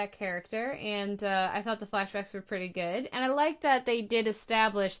flashback. I love that character. And I thought the flashbacks were pretty good. And I like that they did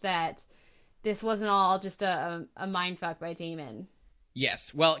establish that this wasn't all just a mindfuck by Damon.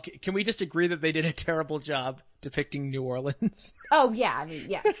 Yes. Well, can we just agree that they did a terrible job depicting New Orleans? Oh, yeah. I mean,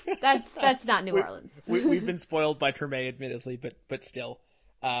 yes. That's not New Orleans. We've been spoiled by Treme, admittedly, but still.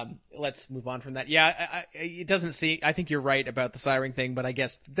 Let's move on from that. Yeah, it doesn't seem... I think you're right about the siren thing, but I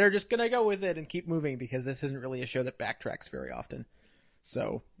guess they're just going to go with it and keep moving because this isn't really a show that backtracks very often.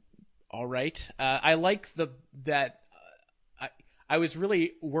 So, all right. I like that... I was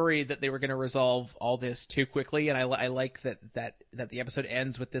really worried that they were going to resolve all this too quickly, and I like that the episode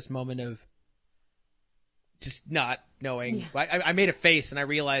ends with this moment of just not knowing. Yeah. I made a face, and I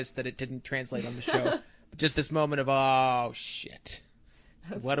realized that it didn't translate on the show. Just this moment of, oh, shit.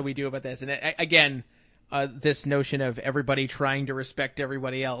 What do we do about this? And again, this notion of everybody trying to respect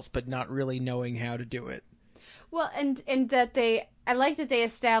everybody else, but not really knowing how to do it. Well, and that I like that they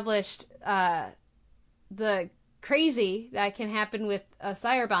established the crazy that can happen with a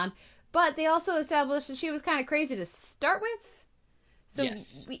Sirebond, but they also established that she was kind of crazy to start with. So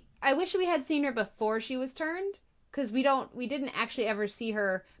yes. I wish we had seen her before she was turned, because we didn't actually ever see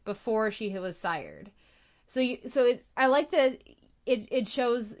her before she was sired. I like that it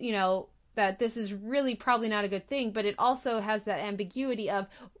shows, that this is really probably not a good thing, but it also has that ambiguity of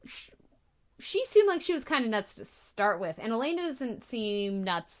she seemed like she was kind of nuts to start with, and Elena doesn't seem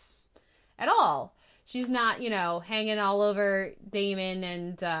nuts at all. She's not, hanging all over Damon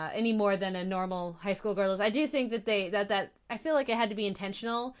and any more than a normal high school girl is. I do think that that I feel like it had to be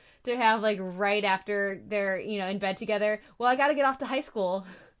intentional to have, like, right after they're, in bed together. Well, I got to get off to high school.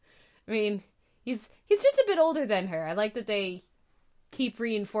 I mean, he's just a bit older than her. I like that they keep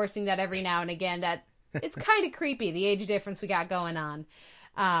reinforcing that every now and again. That it's kind of creepy, the age difference we got going on.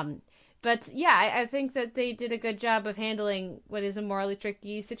 But yeah, I think that they did a good job of handling what is a morally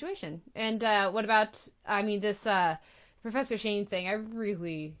tricky situation. And what about, this Professor Shane thing? I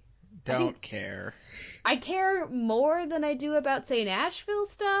really don't care. I care more than I do about, say, Nashville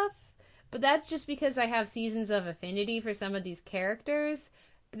stuff. But that's just because I have seasons of affinity for some of these characters.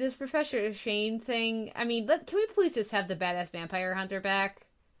 This Professor Shane thing, can we please just have the badass vampire hunter back?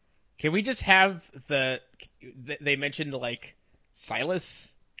 Can we just have they mentioned, like,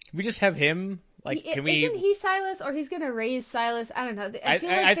 Silas? Can we just have him? Like, Isn't he Silas, or he's gonna raise Silas? I don't know.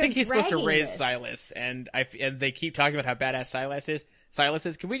 I think he's supposed to raise Silas, and they keep talking about how badass Silas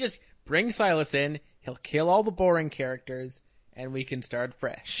is. Can we just bring Silas in? He'll kill all the boring characters, and we can start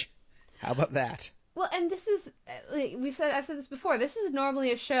fresh. How about that? Well, and this is I've said this before. This is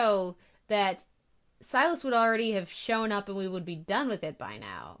normally a show that Silas would already have shown up, and we would be done with it by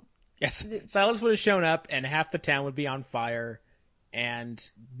now. Yes, Silas would have shown up, and half the town would be on fire. And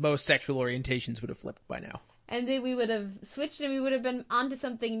most sexual orientations would have flipped by now. And then we would have switched and we would have been onto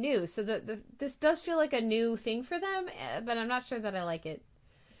something new. So this does feel like a new thing for them, but I'm not sure that I like it.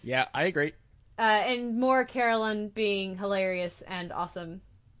 Yeah, I agree. And more Carolyn being hilarious and awesome.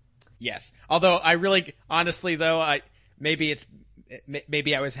 Yes. Although I really, honestly though, maybe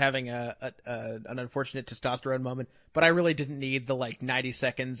I was having an unfortunate testosterone moment, but I really didn't need the 90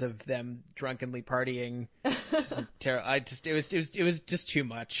 seconds of them drunkenly partying. It was just too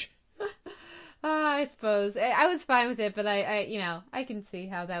much. I suppose I was fine with it, but I can see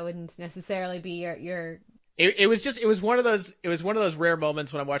how that wouldn't necessarily be your. It was one of those rare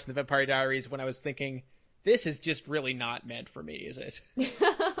moments when I'm watching the Vampire Diaries when I was thinking, this is just really not meant for me, is it? Yeah,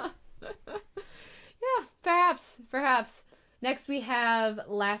 perhaps. Next we have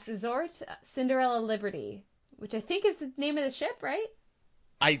Last Resort, Cinderella Liberty, which I think is the name of the ship, right?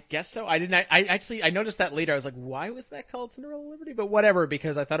 I guess so. I noticed that later. I was like, why was that called Cinderella Liberty? But whatever,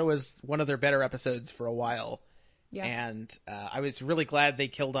 because I thought it was one of their better episodes for a while. Yeah. And I was really glad they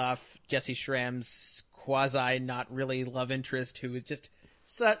killed off Jesse Schramm's quasi not really love interest, who is just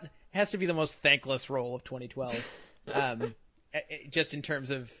has to be the most thankless role of 2012. Just in terms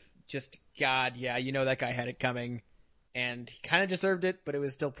of God, yeah, that guy had it coming. And he kind of deserved it, but it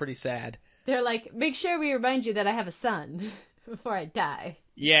was still pretty sad. They're like, make sure we remind you that I have a son before I die.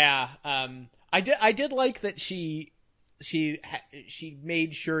 Yeah, I did like that she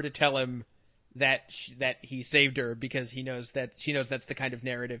made sure to tell him that he saved her because she knows that's the kind of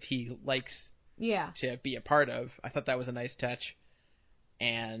narrative he likes. Yeah. To be a part of. I thought that was a nice touch,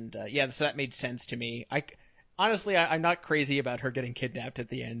 and so that made sense to me. Honestly, I'm not crazy about her getting kidnapped at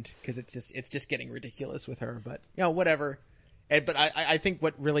the end because it's just getting ridiculous with her. But whatever. But I think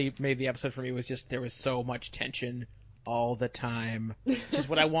what really made the episode for me was just there was so much tension all the time, which is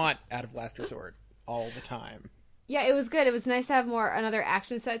what I want out of Last Resort all the time. Yeah, it was good. It was nice to have another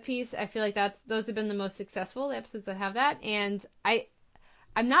action set piece. I feel like those have been the most successful, the episodes that have that. And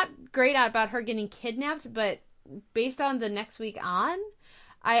I'm not great about her getting kidnapped, but based on the next week on,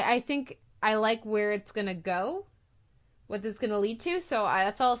 I think I like where it's going to go, what this is going to lead to. So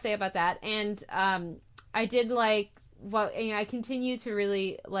that's all I'll say about that. And I did like I continue to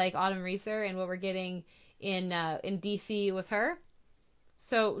really like Autumn Reeser and what we're getting in DC with her.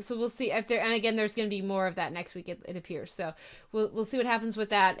 So we'll see if there, and again, there's going to be more of that next week. It appears. So we'll see what happens with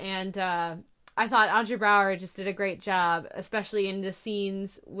that. And I thought Andre Braugher just did a great job, especially in the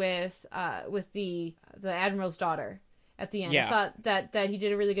scenes with the Admiral's daughter at the end. Yeah. I thought that he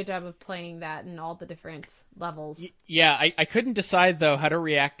did a really good job of playing that in all the different levels. Yeah, I couldn't decide though how to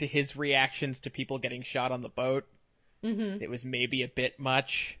react to his reactions to people getting shot on the boat. Mm-hmm. It was maybe a bit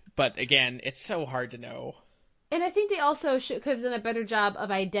much, but again, it's so hard to know. And I think they also could have done a better job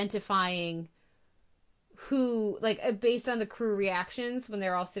of identifying who, based on the crew reactions when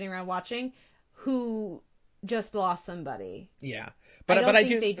they're all sitting around watching, who just lost somebody. Yeah, but I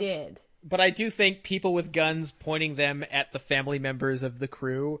think they did. But I do think people with guns pointing them at the family members of the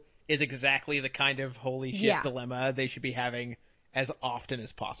crew is exactly the kind of holy shit dilemma they should be having as often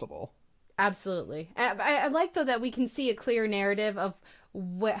as possible. Absolutely. I like, though, that we can see a clear narrative of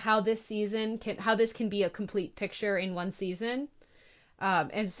how this can be a complete picture in one season.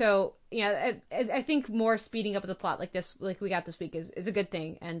 And so, I think more speeding up of the plot like this, like we got this week, is a good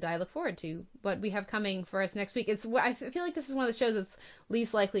thing, and I look forward to what we have coming for us next week. I feel like this is one of the shows that's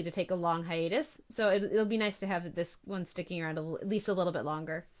least likely to take a long hiatus, so it'll be nice to have this one sticking around at least a little bit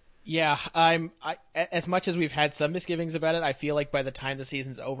longer. Yeah, as much as we've had some misgivings about it, I feel like by the time the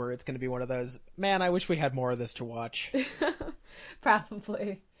season's over, it's going to be one of those, man, I wish we had more of this to watch.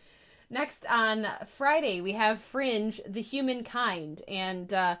 Probably. Next on Friday, we have Fringe, The Humankind,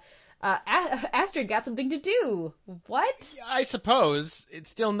 and Astrid got something to do. What? I suppose. It's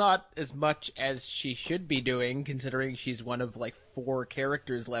still not as much as she should be doing, considering she's one of, 4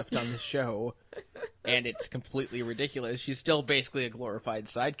 characters left on the show, and it's completely ridiculous. She's still basically a glorified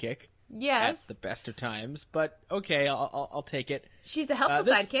sidekick. Yes. At the best of times, but okay, I'll take it. She's a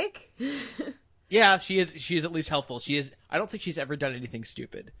helpful sidekick. Yeah, she is. She is at least helpful. She is. I don't think she's ever done anything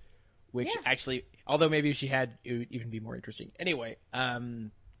stupid. Which actually, although maybe if she had, it would even be more interesting. Anyway,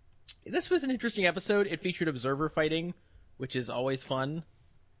 this was an interesting episode. It featured Observer fighting, which is always fun.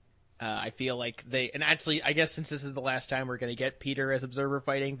 I feel like and actually, I guess since this is the last time we're going to get Peter as Observer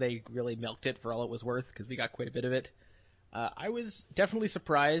fighting, they really milked it for all it was worth, because we got quite a bit of it. I was definitely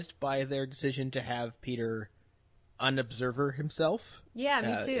surprised by their decision to have Peter unobserver himself. Yeah,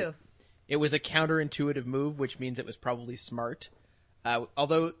 me too. It was a counterintuitive move, which means it was probably smart.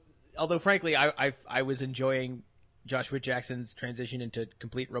 Although frankly, I was enjoying Joshua Jackson's transition into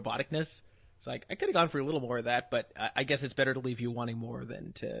complete roboticness. It's like, I could have gone for a little more of that, but I guess it's better to leave you wanting more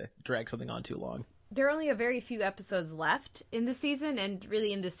than to drag something on too long. There are only a very few episodes left in the season and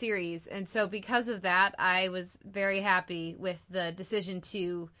really in the series. And so because of that, I was very happy with the decision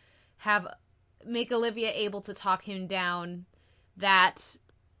to make Olivia able to talk him down that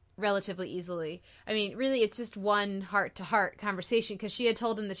relatively easily. I mean, really, it's just one heart-to-heart conversation, because she had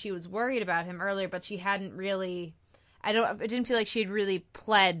told him that she was worried about him earlier, but she hadn't really... I didn't feel like she had really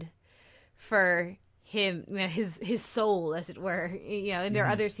pled for him, his soul, as it were, in their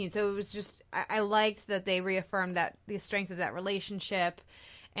other scenes. So it was just... I liked that they reaffirmed that the strength of that relationship,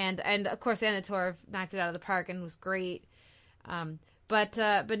 and of course Anna Torv knocked it out of the park and was great. But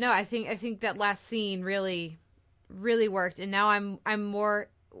no, I think that last scene really, really worked, and now I'm more...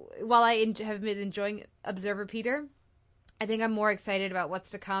 While I have been enjoying Observer Peter, I think I'm more excited about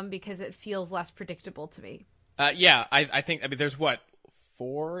what's to come because it feels less predictable to me. I think there's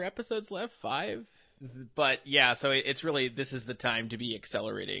 4 episodes left, 5, but yeah, so it's really, this is the time to be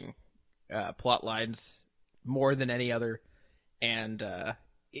accelerating plot lines more than any other, and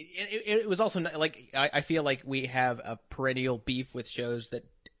it was also I feel like we have a perennial beef with shows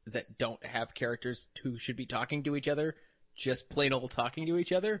that don't have characters who should be talking to each other. Just plain old talking to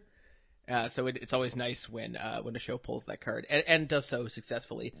each other. So it's always nice when a show pulls that card and does so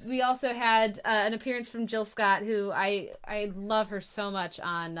successfully. We also had an appearance from Jill Scott, who I love her so much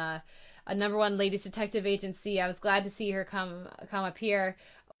on a #1 Ladies Detective Agency. I was glad to see her come up here.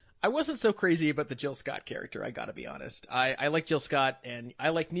 I wasn't so crazy about the Jill Scott character, I gotta be honest. I like Jill Scott, and I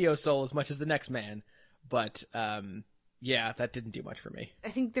like Neo Soul as much as the next man, but yeah, that didn't do much for me. I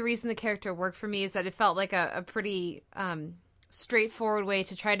think the reason the character worked for me is that it felt like a pretty straightforward way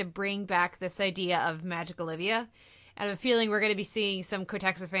to try to bring back this idea of Magic Olivia. I have a feeling we're going to be seeing some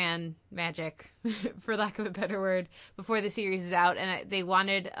Cortexiphan magic, for lack of a better word, before the series is out, and they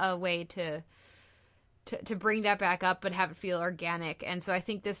wanted a way to bring that back up but have it feel organic. And so I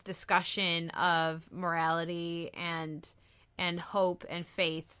think this discussion of morality and hope and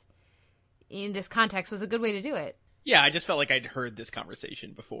faith in this context was a good way to do it. Yeah, I just felt like I'd heard this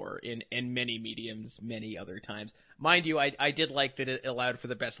conversation before in many mediums, many other times. Mind you, I did like that it allowed for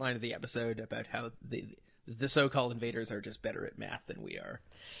the best line of the episode about how the so-called invaders are just better at math than we are.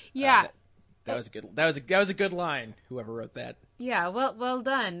 Yeah. That was a good line, whoever wrote that. Yeah, well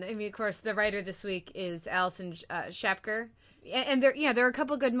done. I mean, of course, the writer this week is Alison Shapker. And there are a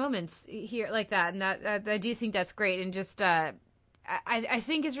couple good moments here like that, and that I do think that's great. And just I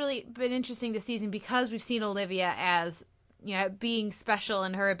think it's really been interesting this season because we've seen Olivia as being special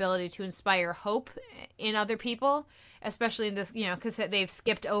in her ability to inspire hope in other people, especially in this because they've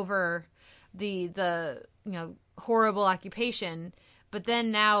skipped over the horrible occupation. But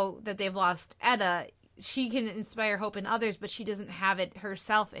then now that they've lost Etta, she can inspire hope in others, but she doesn't have it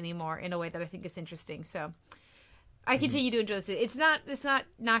herself anymore in a way that I think is interesting. So I continue to enjoy this. It's not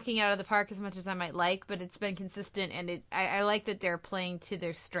knocking it out of the park as much as I might like, but it's been consistent, and I like that they're playing to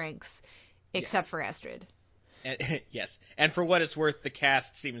their strengths, except for Astrid. Yes, and for what it's worth, the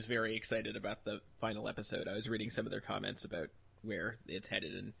cast seems very excited about the final episode. I was reading some of their comments about where it's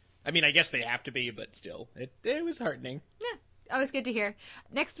headed, and I mean, I guess they have to be, but still, it was heartening. Yeah. Always good to hear.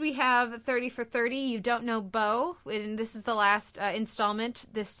 Next we have 30 for 30. You Don't Know Bo, and this is the last installment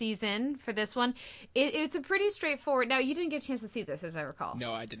this season for this one. It's a pretty straightforward. Now, you didn't get a chance to see this, as I recall.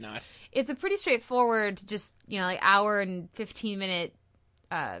 No, I did not. It's a pretty straightforward, just, like hour and 15-minute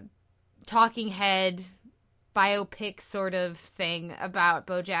talking head biopic sort of thing about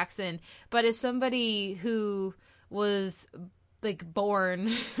Bo Jackson. But as somebody who was like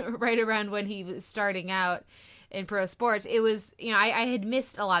born right around when he was starting out in pro sports, it was, I had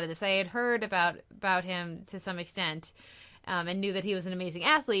missed a lot of this. I had heard about him to some extent, and knew that he was an amazing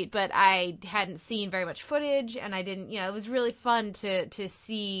athlete, but I hadn't seen very much footage, and I didn't, it was really fun to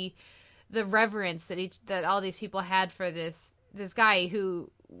see the reverence that all these people had for this guy who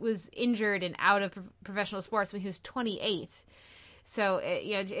was injured and out of professional sports when he was 28. So,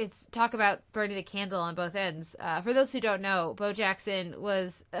 it's talk about burning the candle on both ends. For those who don't know, Bo Jackson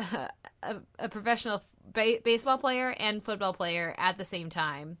was a professional baseball player and football player at the same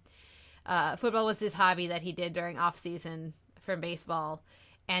time. Football was his hobby that he did during off season from baseball,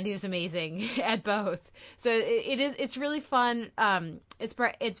 and he was amazing at both. So it's really fun.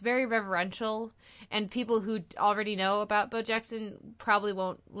 It's very reverential, and people who already know about Bo Jackson probably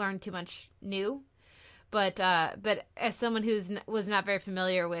won't learn too much new. But as someone was not very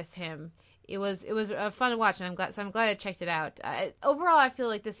familiar with him, it was a fun watch, and I'm glad I checked it out. Overall, I feel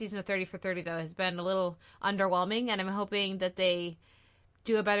like this season of 30 for 30 though has been a little underwhelming, and I'm hoping that they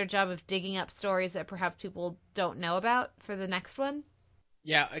do a better job of digging up stories that perhaps people don't know about for the next one.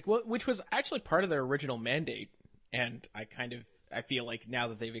 Yeah, which was actually part of their original mandate, and I feel like now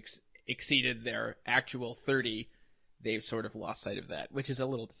that they've exceeded their actual 30, they've sort of lost sight of that, which is a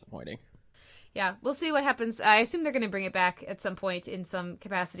little disappointing. Yeah, we'll see what happens. I assume they're going to bring it back at some point in some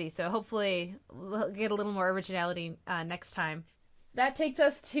capacity, so hopefully we'll get a little more originality next time. That takes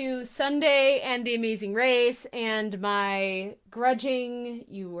us to Sunday and The Amazing Race, and my grudging,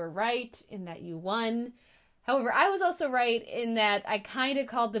 you were right in that you won. However, I was also right in that I kind of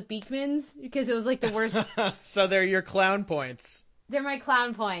called the Beekmans because it was like the worst. So they're your clown points. They're my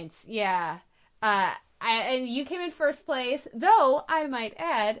clown points, yeah. And you came in first place, though I might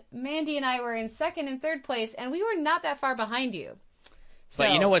add, Mandy and I were in second and third place, and we were not that far behind you. So,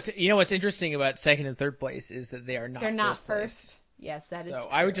 but you know what's interesting about second and third place is that they're not first. Yes, that is true. So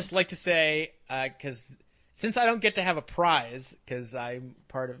I would just like to say, because since I don't get to have a prize because I'm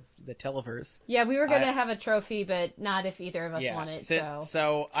part of the Televerse. Yeah, we were going to have a trophy, but not if either of us won it.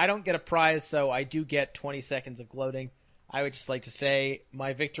 So I don't get a prize, so I do get 20 seconds of gloating. I would just like to say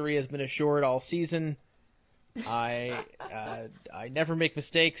my victory has been assured all season. I never make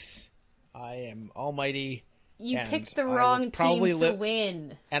mistakes. I am almighty. You picked the wrong team to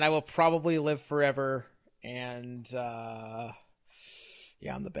win. And I will probably live forever. And, I'm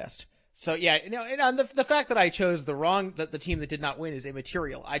the best. So, and the fact that I chose the team that did not win is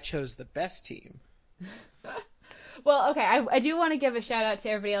immaterial. I chose the best team. Well, okay, I do want to give a shout out to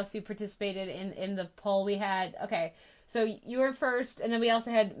everybody else who participated in the poll we had. Okay. So you were first, and then we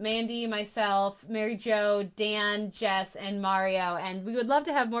also had Mandy, myself, Mary Jo, Dan, Jess, and Mario. And we would love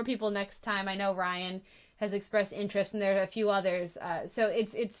to have more people next time. I know Ryan has expressed interest, and there are a few others. So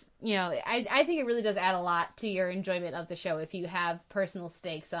it's I think it really does add a lot to your enjoyment of the show if you have personal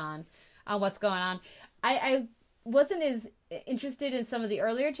stakes on what's going on. I wasn't as interested in some of the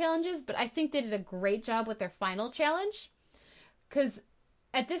earlier challenges, but I think they did a great job with their final challenge. Because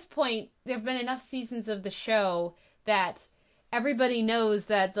at this point, there have been enough seasons of the show that everybody knows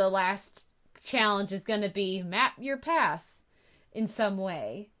that the last challenge is going to be map your path in some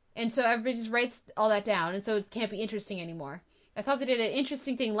way. And so everybody just writes all that down, and so it can't be interesting anymore. I thought they did an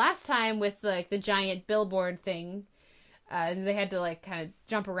interesting thing last time with the giant billboard thing. They had to kind of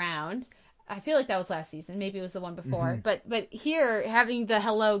jump around. I feel like that was last season. Maybe it was the one before. Mm-hmm. But here, having the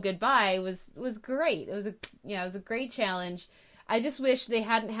hello goodbye was great. It was a great challenge. I just wish they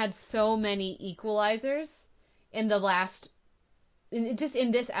hadn't had so many equalizers in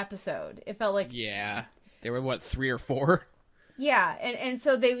this episode. It felt like... Yeah. There were, 3 or 4? Yeah, and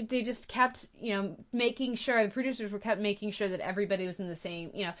so they just kept, making sure, the producers kept making sure that everybody was in the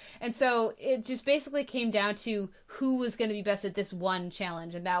same, and so it just basically came down to who was going to be best at this one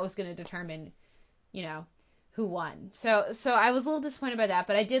challenge, and that was going to determine, who won. So I was a little disappointed by that,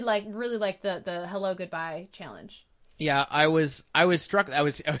 but I did really like the hello goodbye challenge. Yeah, I was struck. I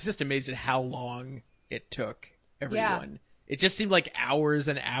was just amazed at how long it took everyone. Yeah. It just seemed like hours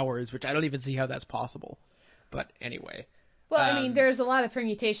and hours, which I don't even see how that's possible. But anyway. Well, I mean, there's a lot of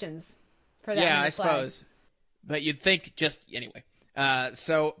permutations for that. Yeah, I suppose. But you'd think anyway.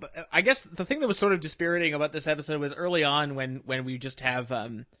 So I guess the thing that was sort of dispiriting about this episode was early on when we just have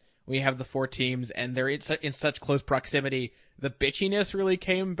we have the 4 teams, and they're in such close proximity, the bitchiness really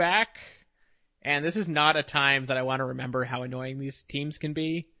came back. And this is not a time that I want to remember how annoying these teams can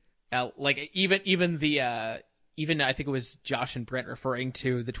be. Even I think it was Josh and Brent referring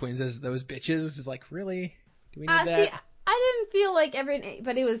to the Twins as those bitches. This is like, really? Do we need that? See, I didn't feel like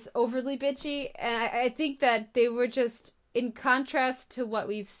everybody was overly bitchy, and I think that they were just in contrast to what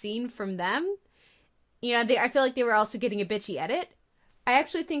we've seen from them. I feel like they were also getting a bitchy edit. I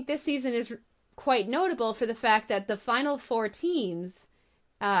actually think this season is quite notable for the fact that the final 4 teams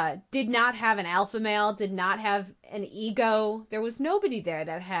did not have an alpha male, did not have an ego. There was nobody there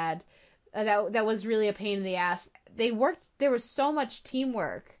that had that was really a pain in the ass. There was so much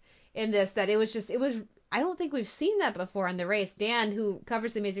teamwork in this that it was. I don't think we've seen that before in the race. Dan, who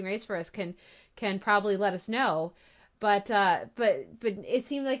covers the Amazing Race for us, can probably let us know. But it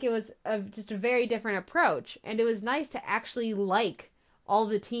seemed like it was just a very different approach, and it was nice to actually like all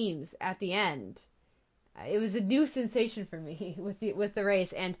the teams at the end. It was a new sensation for me with the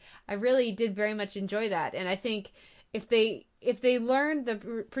race, and I really did very much enjoy that. And I think if the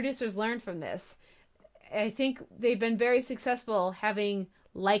producers learned from this, I think they've been very successful having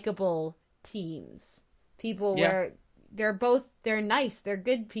likable teams. People where they're nice, they're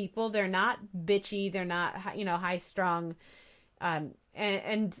good people, they're not bitchy, they're not high strung. And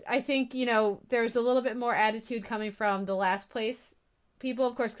I think there's a little bit more attitude coming from the last place people,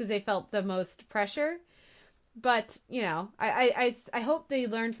 of course, because they felt the most pressure. But, I hope they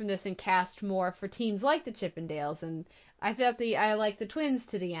learned from this and cast more for teams like the Chippendales. And I like the Twins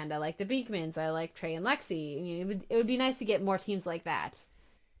to the end. I like the Beekmans. I like Trey and Lexi. It would be nice to get more teams like that.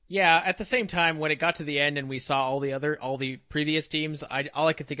 Yeah, at the same time, when it got to the end and we saw all the previous teams, all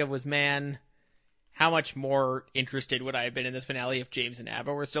I could think of was, man, how much more interested would I have been in this finale if James and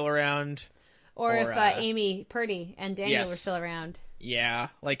Abba were still around? Or if Amy, Purdy, and Daniel were still around. Yeah,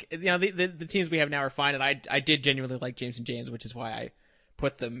 the teams we have now are fine, and I did genuinely like James and James, which is why I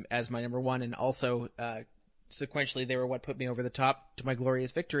put them as my number 1, and also sequentially they were what put me over the top to my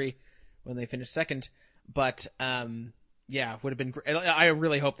glorious victory when they finished second. But yeah, would have been great. I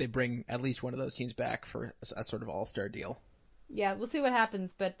really hope they bring at least one of those teams back for a sort of all-star deal. Yeah, we'll see what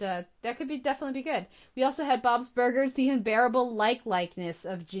happens, but that could definitely be good. We also had Bob's Burgers, the unbearable likeness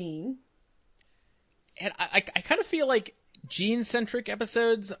of Gene. And I kind of feel like Gene-centric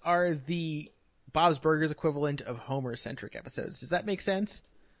episodes are the Bob's Burgers equivalent of Homer-centric episodes. Does that make sense?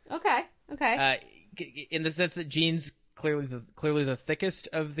 Okay. In the sense that Gene's clearly the thickest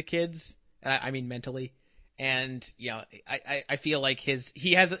of the kids. I mean mentally, and I feel like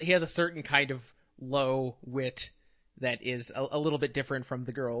he has a certain kind of low wit that is a little bit different from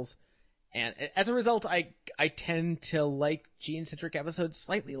the girls, and as a result, I tend to like Gene-centric episodes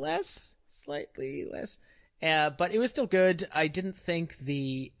slightly less. But it was still good. I didn't think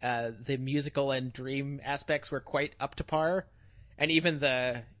the musical and dream aspects were quite up to par, and even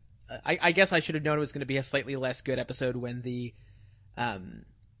I guess I should have known it was going to be a slightly less good episode when the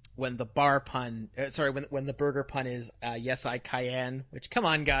bar pun, when the burger pun is yes I cayenne, which, come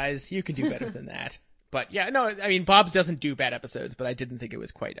on guys, you can do better than that. But yeah, no, I mean Bob's doesn't do bad episodes, but I didn't think it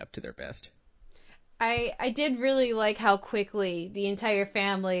was quite up to their best. I did really like how quickly the entire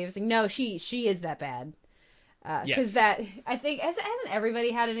family was like, no, she is that bad. Because that, I think, hasn't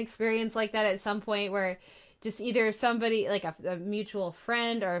everybody had an experience like that at some point where just either somebody, like a mutual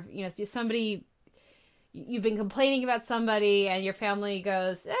friend, or, somebody, you've been complaining about somebody and your family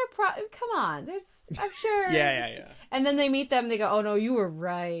goes, come on, I'm sure. Yeah. And then they meet them and they go, oh no, you were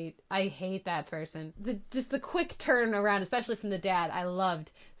right. I hate that person. Just the quick turn around, especially from the dad, I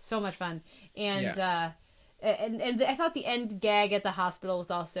loved. So much fun. And I thought the end gag at the hospital was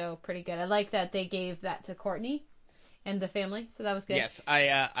also pretty good. I like that they gave that to Courtney and the family, so that was good. Yes,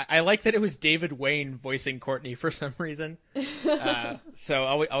 I like that it was David Wayne voicing Courtney for some reason. So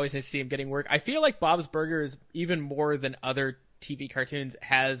always nice to see him getting work. I feel like Bob's Burgers, even more than other TV cartoons,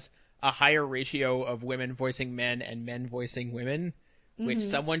 has a higher ratio of women voicing men and men voicing women, which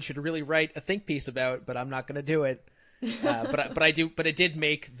someone should really write a think piece about, but I'm not going to do it. But it did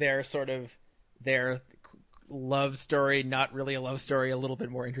make their love story, not really a love story, a little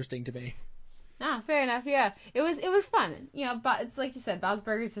bit more interesting to me. Ah, fair enough. Yeah, it was fun. But it's like you said, Bob's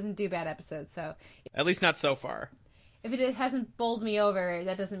Burgers doesn't do bad episodes, so at least not so far. If it hasn't bowled me over,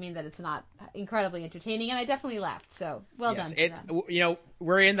 that doesn't mean that it's not incredibly entertaining, and I definitely laughed. So well done.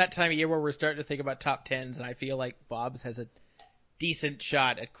 We're in that time of year where we're starting to think about top 10s, and I feel like Bob's has a decent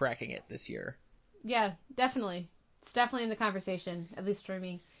shot at cracking it this year. Yeah, definitely. It's definitely in the conversation, at least for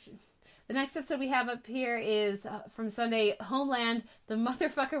me. The next episode we have up here is from Sunday, Homeland, the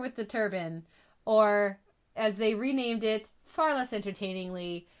motherfucker with the turban, or as they renamed it, far less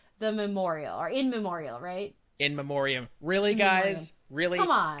entertainingly, the memorial, or in memorial, right? In memoriam. Really, In guys? memoriam. Really?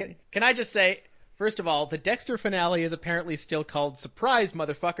 Come on. Can I just say, first of all, the Dexter finale is apparently still called Surprise,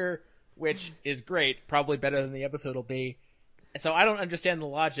 Motherfucker, which is great. Probably better than the episode will be. So I don't understand the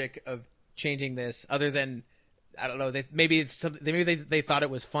logic of changing this, other than, I don't know, maybe they thought it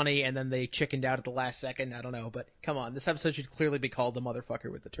was funny and then they chickened out at the last second. I don't know, but come on, this episode should clearly be called The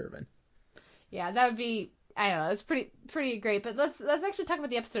Motherfucker with the Turban. Yeah, that would be, I don't know, it's pretty great. But let's actually talk about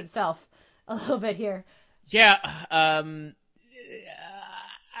the episode itself a little bit here. Yeah,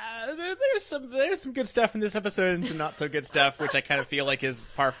 there's some good stuff in this episode and some not so good stuff, which I kind of feel like is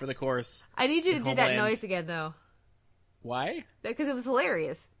par for the course. I need you to do that Homeland. noise again, though. Why? Because it was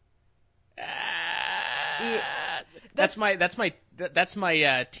hilarious. That's my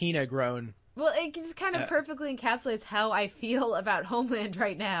Tina groan. Well, it just kind of perfectly encapsulates how I feel about Homeland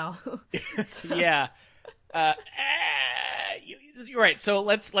right now. Yeah. You're right. So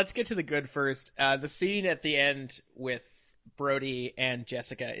let's get to the good first. The scene at the end with Brody and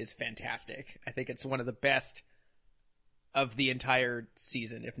Jessica is fantastic. I think it's one of the best of the entire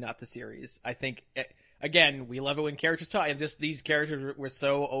season, if not the series. I think, again, we love it when characters talk, and these characters were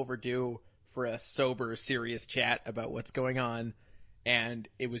so overdue for a sober, serious chat about what's going on, and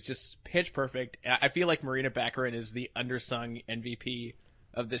it was just pitch perfect. I feel like Marina Baccarin is the undersung MVP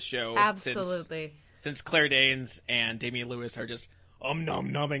of this show. Absolutely. Since Claire Danes and Damian Lewis are just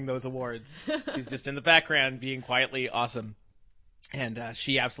numbing those awards. She's just in the background being quietly awesome. And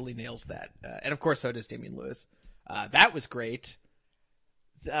she absolutely nails that. And of course, so does Damian Lewis. That was great.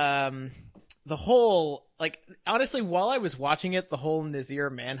 The whole, like, honestly, while I was watching it, the whole Nazir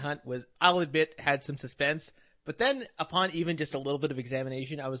manhunt was, I'll admit, had some suspense. But then, upon even just a little bit of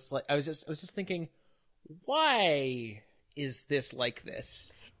examination, I was just thinking, why is this like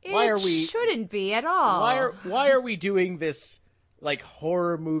this? It shouldn't be at all. Why are we doing this, like,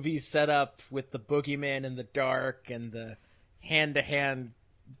 horror movie setup with the boogeyman in the dark and the hand-to-hand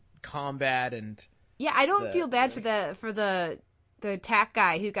combat and... Yeah, I don't feel bad for the attack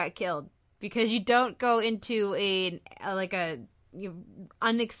guy who got killed, because you don't go into a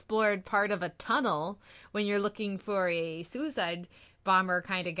unexplored part of a tunnel when you're looking for a suicide bomber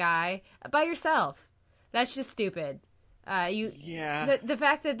kind of guy by yourself. That's just stupid. The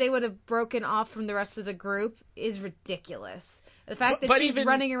fact that they would have broken off from the rest of the group is ridiculous. The fact that she's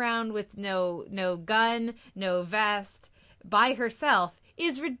running around with no gun, no vest, by herself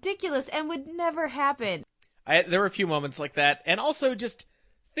is ridiculous and would never happen. There were a few moments like that, and also just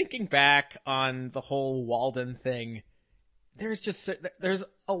thinking back on the whole Walden thing, there's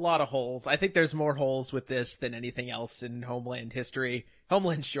a lot of holes. I think there's more holes with this than anything else in Homeland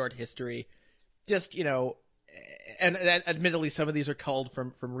short history. Just, you know, and admittedly some of these are culled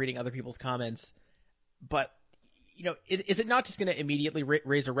from reading other people's comments, but, you know, is it not just going to immediately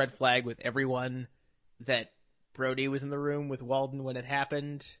raise a red flag with everyone that Brody was in the room with Walden when it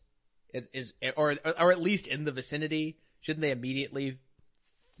happened? Or at least in the vicinity? Shouldn't they immediately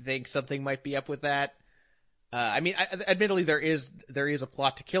think something might be up with that? I mean, admittedly, there is a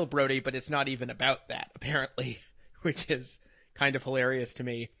plot to kill Brody, but it's not even about that, apparently, which is kind of hilarious to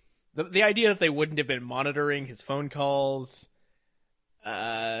me. The idea that they wouldn't have been monitoring his phone calls,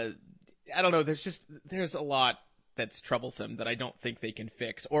 I don't know, there's a lot that's troublesome that I don't think they can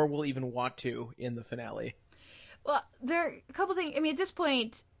fix, or will even want to in the finale. Well, there are a couple things. I mean, at this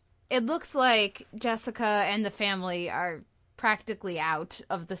point, it looks like Jessica and the family are practically out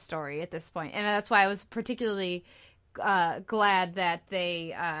of the story at this point, and that's why I was particularly glad that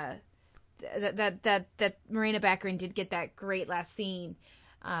they that Marina Baccarin did get that great last scene.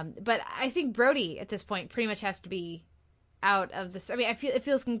 But I think Brody at this point pretty much has to be out of this. I mean, it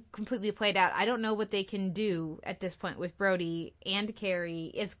feels completely played out. I don't know what they can do at this point with Brody and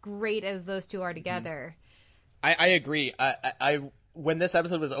Carrie, as great as those two are together. I agree. I when this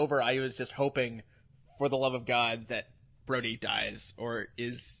episode was over, I was just hoping, for the love of God, that Brody dies or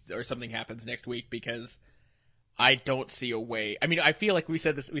something happens next week, because I don't see a way. I mean, I feel like we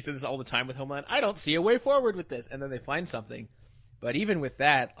said this all the time with Homeland. I don't see a way forward with this, and then they find something. But even with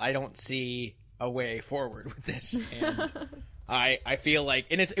that, I don't see a way forward with this. And I feel like,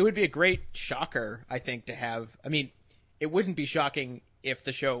 and it would be a great shocker, I think, to have. I mean, it wouldn't be shocking if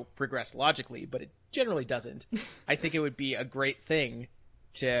the show progressed logically, but it generally doesn't. I think it would be a great thing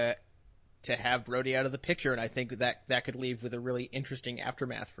to have Brody out of the picture, and I think that could leave with a really interesting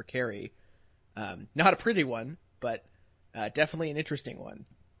aftermath for Carrie. Not a pretty one, but definitely an interesting one.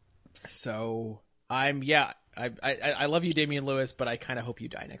 So I love you, Damian Lewis, but I kind of hope you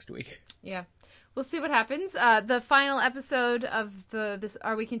die next week. Yeah. We'll see what happens. The final episode of this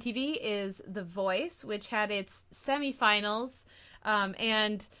Our Week in TV is The Voice, which had its semifinals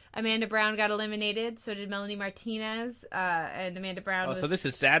And Amanda Brown got eliminated. So did Melanie Martinez. And Amanda Brown was... so this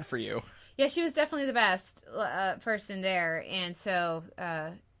is sad for you. Yeah, she was definitely the best person there. And so,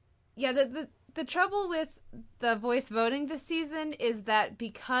 yeah, the trouble with the Voice voting this season is that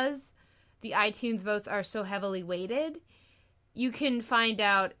because the iTunes votes are so heavily weighted, you can find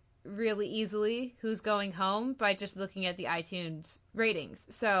out really easily who's going home by just looking at the iTunes ratings.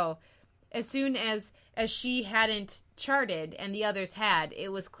 So as soon as she hadn't charted and the others had,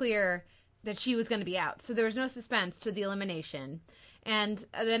 it was clear that she was going to be out. So there was no suspense to the elimination. And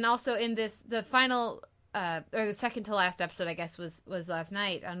then also in the final, or the second to last episode, I guess, was last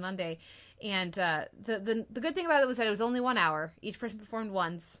night on Monday. And the good thing about it was that it was only 1 hour. Each person performed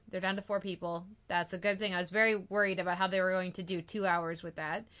once. They're down to 4 people. That's a good thing. I was very worried about how they were going to do 2 hours with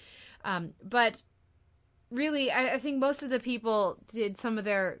that. But really, I think most of the people did some of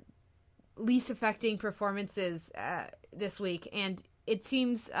their least affecting performances this week. And it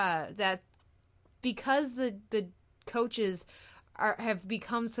seems that because the coaches have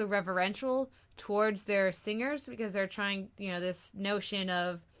become so reverential towards their singers, because they're trying, this notion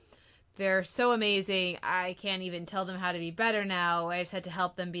of they're so amazing, I can't even tell them how to be better now, I just had to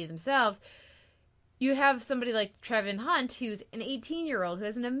help them be themselves. You have somebody like Trevin Hunt, who's an 18-year-old who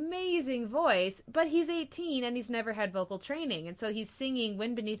has an amazing voice, but he's 18 and he's never had vocal training, and so he's singing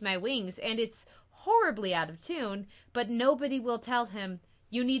Wind Beneath My Wings, and it's horribly out of tune, but nobody will tell him,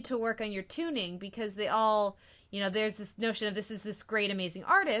 you need to work on your tuning, because they all, there's this notion of this is this great, amazing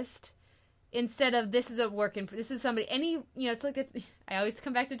artist, instead of this is somebody, it's like I always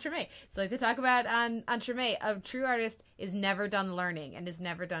come back to Treme. It's like they talk about on Treme, a true artist is never done learning and is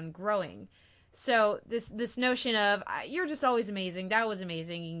never done growing. So this notion of you're just always amazing, that was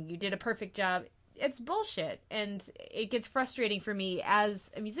amazing, you did a perfect job, it's bullshit, and it gets frustrating for me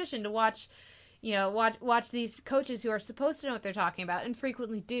as a musician to watch these coaches who are supposed to know what they're talking about and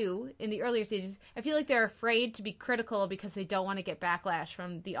frequently do in the earlier stages. I feel like they're afraid to be critical because they don't want to get backlash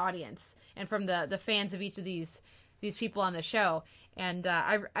from the audience and from the fans of each of these people on the show. And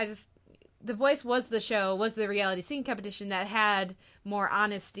The Voice was the reality singing competition that had more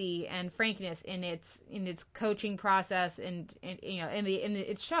honesty and frankness in its coaching process and in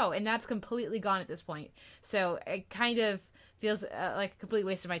its show, and that's completely gone at this point. So it kind of feels like a complete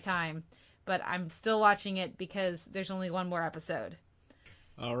waste of my time. But I'm still watching it because there's only one more episode.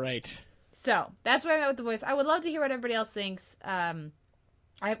 All right. So that's where I'm at with The Voice. I would love to hear what everybody else thinks.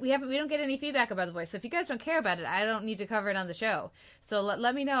 We don't get any feedback about The Voice. So if you guys don't care about it, I don't need to cover it on the show. So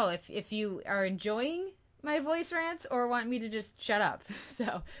let me know if you are enjoying my voice rants or want me to just shut up.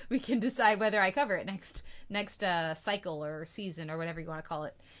 So we can decide whether I cover it next cycle or season or whatever you want to call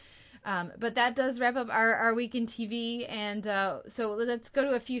it. But that does wrap up our week in TV, and so let's go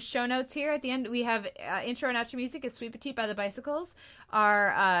to a few show notes here. At the end, we have intro and outro music is Sweet Petite by the Bicycles.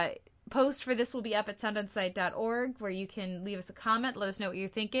 Our post for this will be up at soundonsight.org, where you can leave us a comment, let us know what you're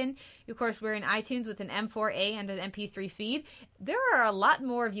thinking. Of course, we're in iTunes with an M4A and an MP3 feed. There are a lot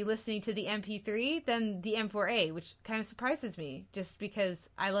more of you listening to the MP3 than the M4A, which kind of surprises me, just because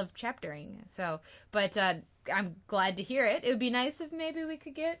I love chaptering. But I'm glad to hear it. It would be nice if maybe we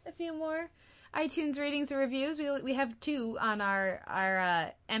could get a few more iTunes ratings or reviews. We have 2 on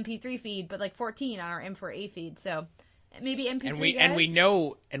our MP3 feed, but like 14 on our M4A feed. So maybe MP3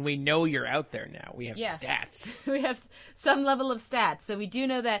 and we know you're out there now. We have stats. We have some level of stats, so we do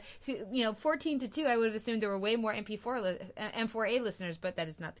know that. 14 to 2. I would have assumed there were way more M4A listeners, but that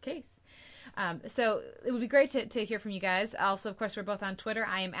is not the case. So it would be great to hear from you guys. Also, of course, we're both on Twitter.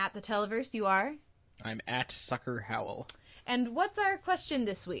 I am at the Televerse. You are? I'm at Sucker Howell. And what's our question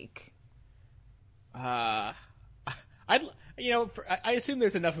this week? I assume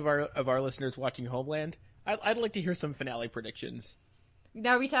there's enough of our listeners watching Homeland. I'd like to hear some finale predictions.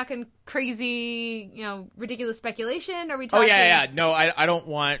 Now, are we talking crazy, ridiculous speculation? Or are we talking... Oh, yeah. No, I don't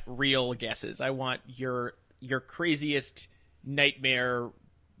want real guesses. I want your craziest nightmare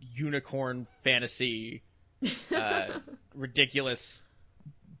unicorn fantasy ridiculous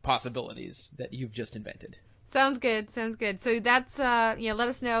possibilities that you've just invented. Sounds good. So that's, let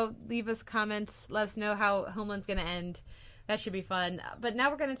us know. Leave us comments. Let us know how Homeland's going to end. That should be fun. But now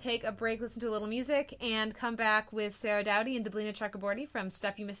we're going to take a break, listen to a little music, and come back with Sarah Dowdy and Deblina Chakraborty from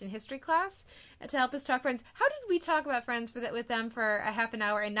Stuff You Missed in History class to help us talk Friends. How did we talk about Friends with them for a half an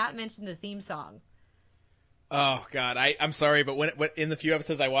hour and not mention the theme song? Oh, God. I'm sorry, but when in the few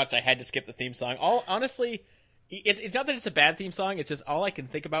episodes I watched, I had to skip the theme song. Honestly, it's not that it's a bad theme song. It's just all I can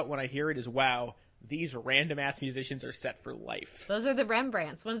think about when I hear it is, wow, these random-ass musicians are set for life. Those are the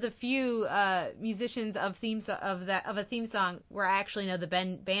Rembrandts. One of the few musicians of a theme song where I actually know the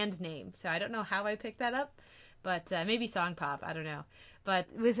band name. So I don't know how I picked that up, but maybe Song Pop. I don't know. But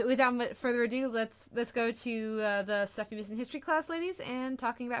without further ado, let's go to the Stuff You Missed in History class, ladies, and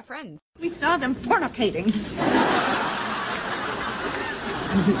talking about Friends. We saw them fornicating.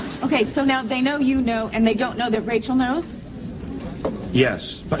 Okay, so now they know you know, and they don't know that Rachel knows?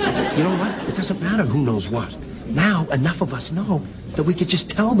 Yes, but you know what? It doesn't matter who knows what. Now, enough of us know that we could just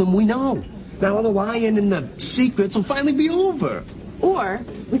tell them we know. Now, all the lying and the secrets will finally be over. Or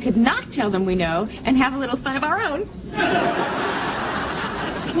we could not tell them we know and have a little fun of our own.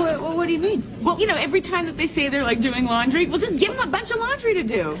 What do you mean? Well, you know, every time that they say they're, like, doing laundry, we'll just give them a bunch of laundry to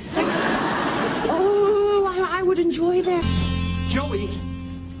do. Like, oh, I would enjoy that. Joey.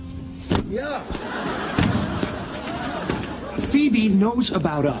 Yeah. Phoebe knows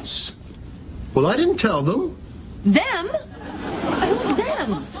about us. Well, I didn't tell them. Them? Who's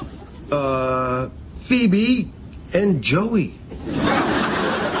them? Phoebe and Joey.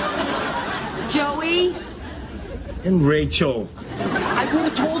 Joey? And Rachel. I would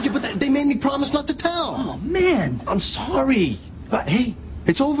have told you, but they made me promise not to tell. Oh, man. I'm sorry. But hey,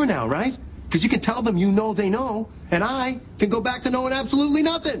 it's over now, right? Because you can tell them you know they know, and I can go back to knowing absolutely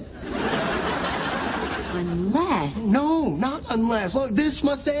nothing. Unless... No, not unless. Look, this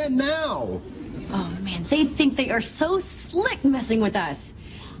must end now. Oh, man, they think they are so slick messing with us.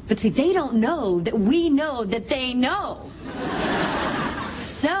 But see, they don't know that we know that they know.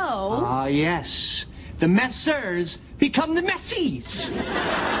 So... Ah, yes. The messers become the messies.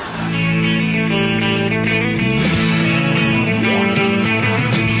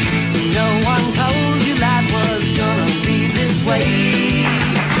 No one told you life was gonna be this way.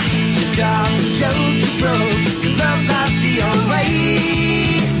 Your job's a joke, you broke, your love life's the old way.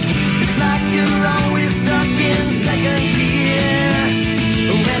 It's like you're always stuck in second gear.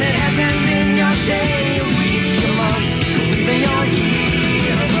 When it hasn't been your day, your week, your month, or even your year.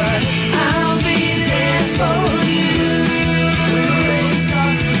 But I'll be there for you when the rain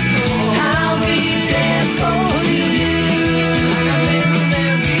starts to pour. I'll be there for you like I've been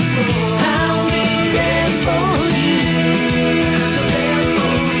there before. I'll be there for you, so there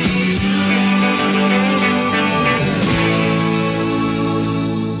for you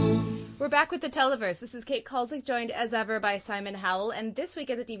too. We're back with the Televerse. This is Kate Kulzick, joined as ever by Simon Howell, and this week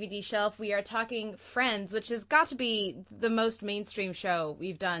at the DVD shelf we are talking Friends, which has got to be the most mainstream show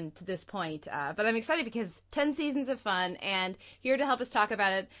we've done to this point. But I'm excited because 10 seasons of fun, and here to help us talk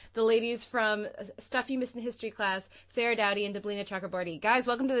about it, the ladies from Stuff You Missed in History class, Sarah Dowdy and Deblina Chakraborty. Guys,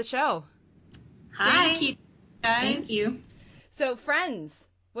 welcome to the show. Hi. Thank you, guys. Thank you. So, Friends,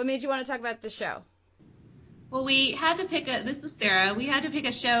 what made you want to talk about the show? Well, we had to pick this is Sarah, we had to pick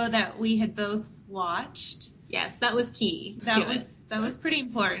a show that we had both watched. Yes, that was key. That was pretty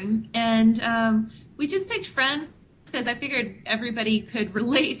important. And we just picked Friends because I figured everybody could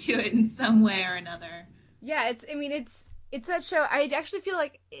relate to it in some way or another. Yeah, it's that show. I actually feel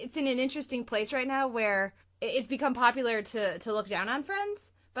like it's in an interesting place right now where it's become popular to look down on Friends.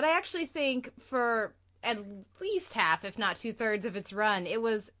 But I actually think for at least half, if not 2/3 of its run, it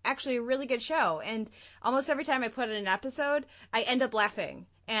was actually a really good show. And almost every time I put in an episode, I end up laughing.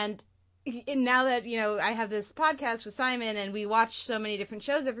 And now that, I have this podcast with Simon and we watch so many different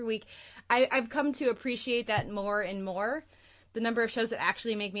shows every week, I've come to appreciate that more and more. The number of shows that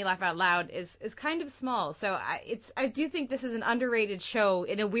actually make me laugh out loud is kind of small. So I do think this is an underrated show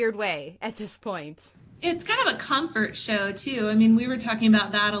in a weird way at this point. It's kind of a comfort show, too. I mean, we were talking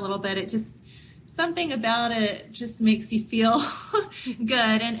about that a little bit. It just... something about it just makes you feel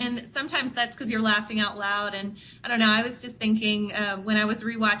good. And sometimes that's because you're laughing out loud. And I don't know, I was just thinking when I was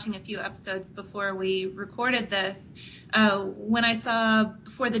rewatching a few episodes before we recorded this, when I saw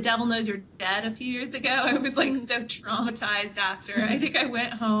Before the Devil Knows You're Dead a few years ago, I was like so traumatized after. I think I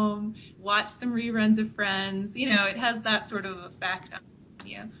went home, watched some reruns of Friends. It has that sort of effect on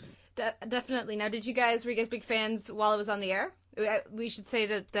you. Definitely. Now, were you guys big fans while it was on the air? We should say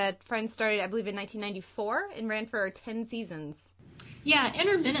that Friends started, I believe, in 1994 and ran for 10 seasons. Yeah,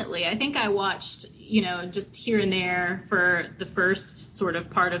 intermittently. I think I watched, just here and there for the first sort of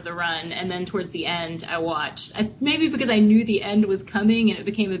part of the run. And then towards the end, I watched. Maybe because I knew the end was coming and it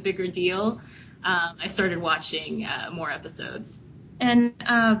became a bigger deal, I started watching more episodes. And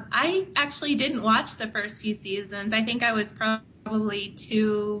I actually didn't watch the first few seasons. I think I was probably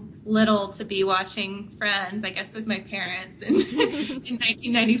too little to be watching Friends, I guess, with my parents in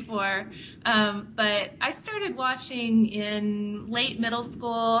 1994. But I started watching in late middle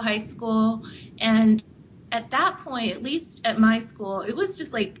school, high school, and at that point, at least at my school, it was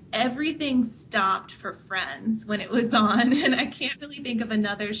just like everything stopped for Friends when it was on, and I can't really think of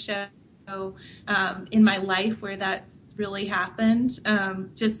another show in my life where that's really happened.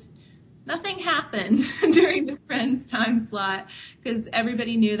 Just nothing happened during the Friends time slot because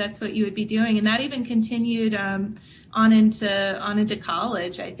everybody knew that's what you would be doing. And that even continued on into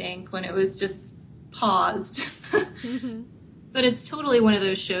college, I think, when it was just paused. But it's totally one of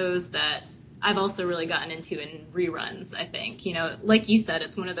those shows that I've also really gotten into in reruns, I think. You know, like you said,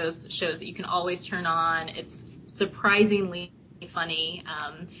 it's one of those shows that you can always turn on. It's surprisingly funny.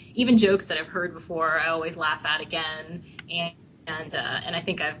 Even jokes that I've heard before, I always laugh at again. And I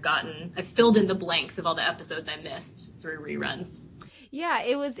think I've filled in the blanks of all the episodes I missed through reruns. Yeah,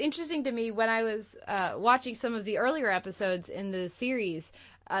 it was interesting to me when I was watching some of the earlier episodes in the series.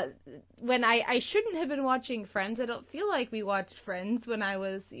 When I shouldn't have been watching Friends. I don't feel like we watched Friends when I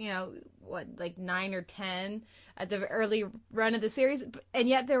was, 9 or 10 at the early run of the series. And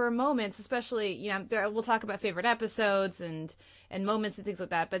yet there were moments, especially, we'll talk about favorite episodes and moments and things like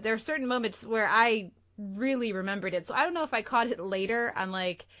that. But there are certain moments where I really remembered it. So I don't know if I caught it later on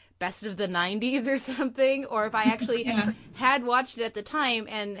like Best of the 90s or something, or if I actually had watched it at the time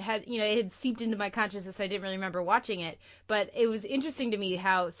and had, it had seeped into my consciousness. So I didn't really remember watching it, but it was interesting to me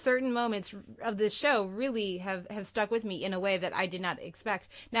how certain moments of this show really have stuck with me in a way that I did not expect.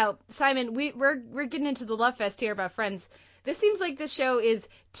 Now, Simon, we're getting into the love fest here about Friends. This seems like this show is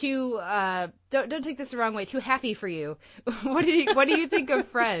too, don't take this the wrong way, too happy for you. What do you think of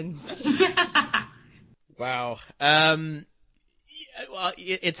Friends? Wow. Well,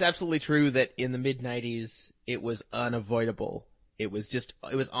 it's absolutely true that in the mid-90s, it was unavoidable. It was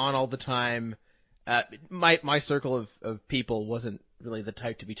on all the time. My circle of people wasn't really the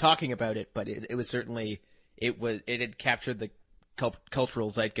type to be talking about it, but it was certainly, it had captured the cultural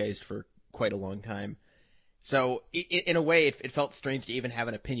zeitgeist for quite a long time. So in a way, it felt strange to even have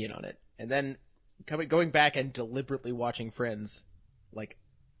an opinion on it. And then going back and deliberately watching Friends, like,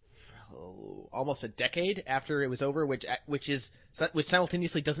 almost a decade after it was over, which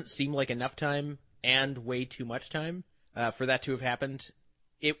simultaneously doesn't seem like enough time and way too much time for that to have happened.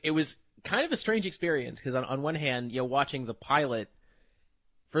 It was kind of a strange experience because on one hand, watching the pilot,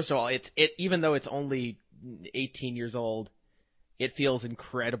 first of all, it even though it's only 18 years old, it feels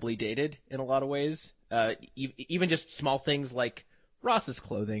incredibly dated in a lot of ways. Even just small things like Ross's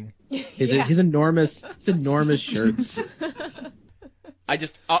clothing, his enormous shirts. I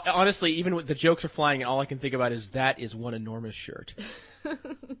just, honestly, even with the jokes are flying and all I can think about is that is one enormous shirt.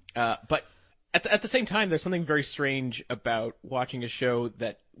 But at the same time, there's something very strange about watching a show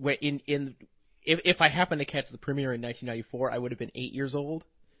that, if I happened to catch the premiere in 1994, I would have been 8 years old.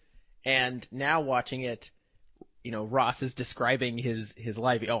 And now watching it, Ross is describing his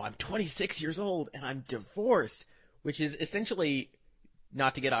life. Oh, I'm 26 years old and I'm divorced, which is essentially,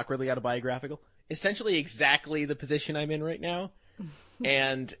 not to get awkwardly autobiographical, essentially exactly the position I'm in right now.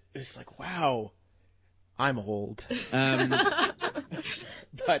 And it's like, wow, I'm old.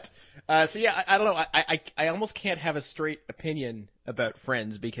 But so yeah, I don't know. I almost can't have a straight opinion about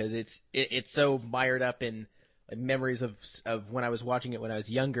Friends because it's so mired up in memories of when I was watching it when I was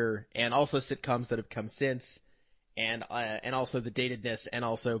younger, and also sitcoms that have come since, and also the datedness, and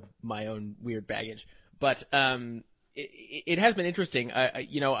also my own weird baggage. But it has been interesting. I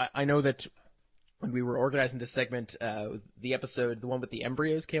know that when we were organizing this segment, the one with the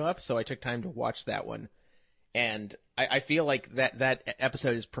embryos came up, so I took time to watch that one. And I feel like that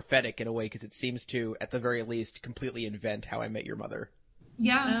episode is prophetic in a way because it seems to, at the very least, completely invent How I Met Your Mother.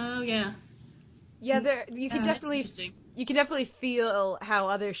 Yeah. Oh, yeah. Yeah, you can definitely feel how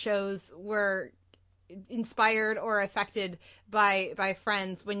other shows were inspired or affected by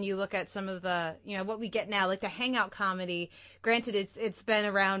Friends when you look at some of the what we get now, like the hangout comedy. Granted, it's been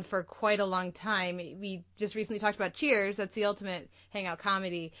around for quite a long time. We just recently talked about Cheers. That's the ultimate hangout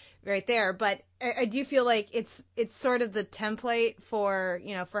comedy right there. But I do feel like it's sort of the template for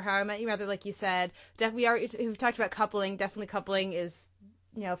for How I Met Your Mother, like you said. We've talked about coupling. Definitely coupling is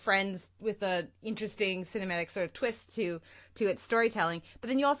Friends with a interesting cinematic sort of twist to its storytelling. But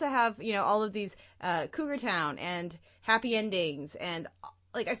then you also have, all of these Cougar Town and Happy Endings, and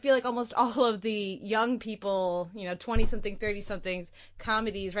like I feel like almost all of the young people, 20-something, 30-somethings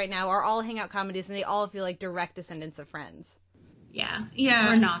comedies right now are all hangout comedies, and they all feel like direct descendants of Friends. Yeah.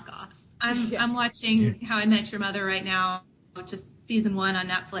 Or knockoffs. I'm watching How I Met Your Mother right now, just season 1 on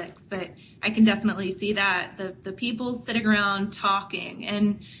Netflix, but I can definitely see that the people sitting around talking,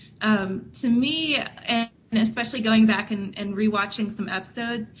 and to me, and especially going back and rewatching some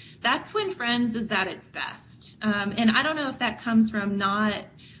episodes, that's when Friends is at its best. And I don't know if that comes from not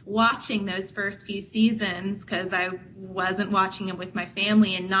watching those first few seasons because I wasn't watching them with my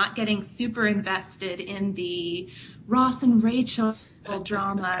family and not getting super invested in the Ross and Rachel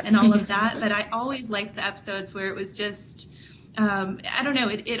drama and all of that. But I always liked the episodes where it was just I don't know,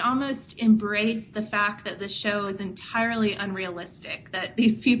 it almost embraced the fact that the show is entirely unrealistic, that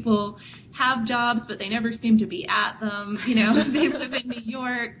these people have jobs, but they never seem to be at them. You know, they live in New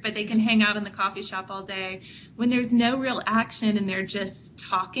York, but they can hang out in the coffee shop all day. When there's no real action and they're just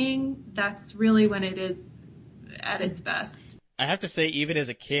talking, that's really when it is at its best. I have to say, even as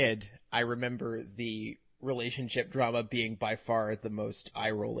a kid, I remember the relationship drama being by far the most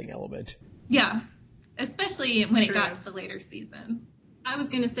eye-rolling element. Yeah, especially when it got to the later season. I was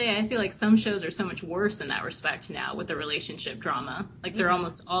going to say, I feel like some shows are so much worse in that respect now with the relationship drama. Like, they're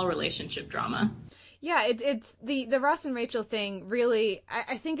almost all relationship drama. Yeah, it's the Ross and Rachel thing really,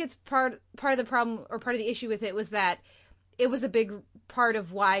 I think it's part of the problem, or part of the issue with it was that it was a big part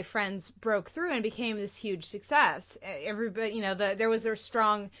of why Friends broke through and became this huge success. Everybody, you know, there was a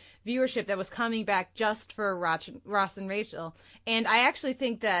strong viewership that was coming back just for Ross and Rachel. And I actually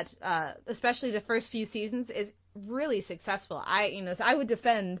think that, especially the first few seasons, is really successful. So I would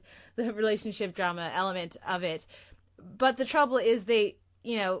defend the relationship drama element of it. But the trouble is this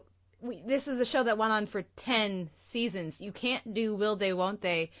is a show that went on for 10 seasons. You can't do Will They, Won't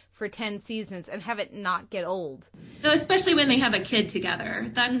They for 10 seasons and have it not get old. No, especially when they have a kid together.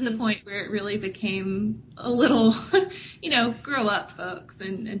 That's the point where it really became a little, grow up, folks,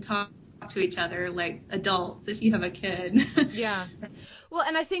 and talk to each other like adults if you have a kid. Yeah. Well,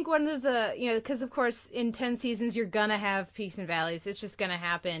 and I think one of the, because of course in 10 seasons you're going to have peaks and valleys. It's just going to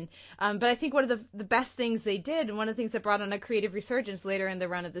happen. But I think one of the best things they did, and one of the things that brought on a creative resurgence later in the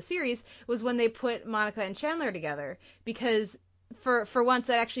run of the series, was when they put Monica and Chandler together. Because for once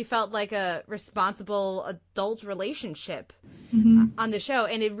that actually felt like a responsible adult relationship on the show.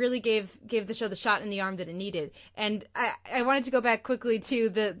 And it really gave the show the shot in the arm that it needed. And I wanted to go back quickly to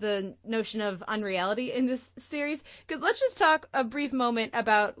the notion of unreality in this series, because let's just talk a brief moment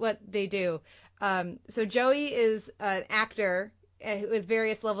about what they do. So Joey is an actor with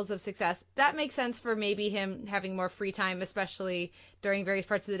various levels of success. That makes sense for maybe him having more free time, especially during various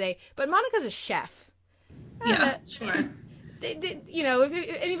parts of the day. But Monica's a chef. Yeah, sure.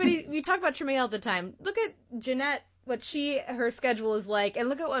 If anybody, we talk about Tremaine all the time. Look at Jeanette, what her schedule is like, and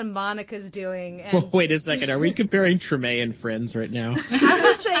look at what Monica's doing. And... Well, wait a second. Are we comparing Tremaine and Friends right now? I'm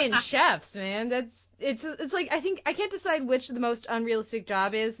just saying chefs, man. It's like, I think I can't decide which the most unrealistic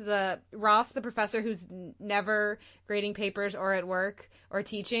job is. The Ross, the professor who's never grading papers or at work or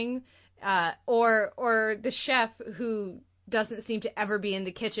teaching, or the chef who doesn't seem to ever be in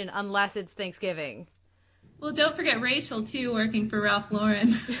the kitchen unless it's Thanksgiving. Well, don't forget Rachel, too, working for Ralph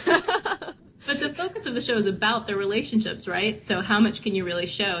Lauren. But the focus of the show is about their relationships, right? So how much can you really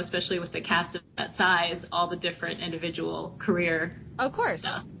show, especially with the cast of that size, all the different individual career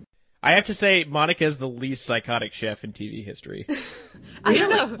stuff? I have to say, Monica is the least psychotic chef in TV history. I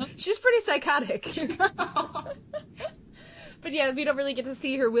don't know. She's pretty psychotic. But yeah, we don't really get to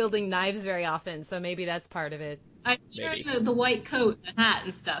see her wielding knives very often, so maybe that's part of it. I'm sure the white coat, the hat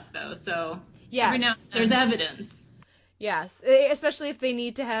and stuff, though, so... Yeah, there's evidence. Yes, especially if they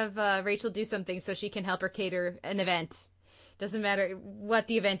need to have Rachel do something so she can help her cater an event. Doesn't matter what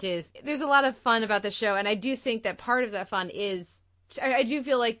the event is. There's a lot of fun about the show, and I do think that part of that fun is... I do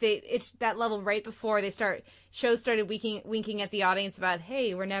feel like it's that level right before shows started winking at the audience about,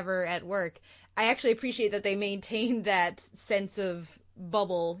 hey, we're never at work. I actually appreciate that they maintained that sense of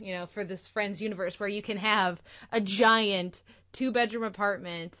bubble, for this Friends universe where you can have a giant 2-bedroom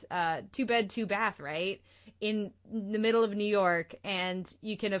apartment, 2-bed, 2-bath, right? In the middle of New York, and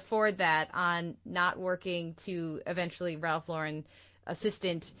you can afford that on not working to eventually Ralph Lauren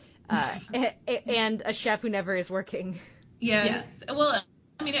assistant, and a chef who never is working. Yeah. Well,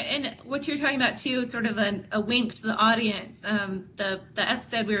 I mean, and what you're talking about too, sort of a wink to the audience. The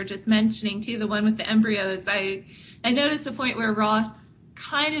episode we were just mentioning too, the one with the embryos. I noticed a point where Ross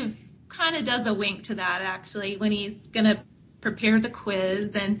kind of does a wink to that actually when he's gonna prepare the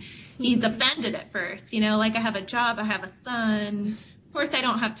quiz, and he's offended at first, like, I have a job, I have a son, of course I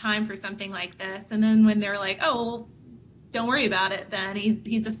don't have time for something like this. And then when they're like, oh, well, don't worry about it, then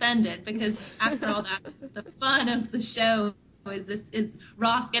he's offended, because after all that, the fun of the show is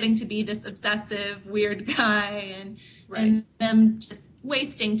Ross getting to be this obsessive weird guy, and them just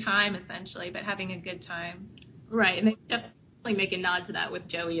wasting time essentially, but having a good time. Right. And they definitely make a nod to that with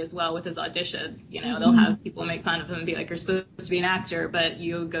Joey as well with his auditions. They'll have people make fun of him and be like, you're supposed to be an actor, but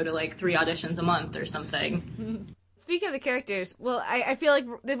you go to like 3 auditions a month or something. Speaking of the characters, well, I feel like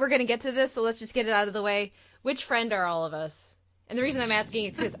we're going to get to this, so let's just get it out of the way. Which friend are all of us? And the reason I'm asking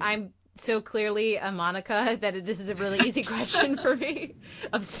is because I'm so clearly a Monica that this is a really easy question for me.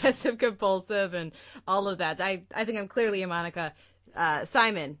 Obsessive compulsive and all of that. I think I'm clearly a Monica.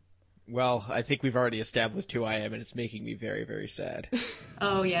 Simon. Well, I think we've already established who I am, and it's making me very, very sad.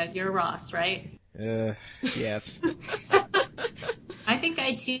 Oh, yeah, you're Ross, right? Yes. I think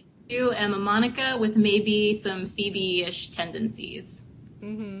I, too, am a Monica with maybe some Phoebe-ish tendencies.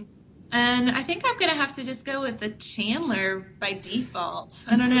 Mm-hmm. And I think I'm going to have to just go with the Chandler by default.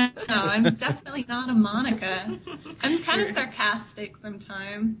 I don't know. I'm definitely not a Monica. I'm kind of sarcastic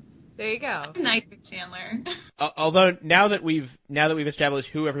sometimes. There you go. I'm nice with Chandler. Although now that we've established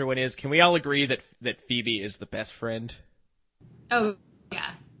who everyone is, can we all agree that Phoebe is the best friend? Oh,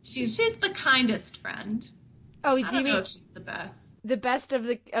 yeah. She's the kindest friend. Oh, I don't know if she's the best. The best of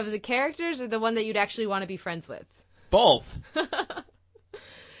the characters, or the one that you'd actually want to be friends with? Both.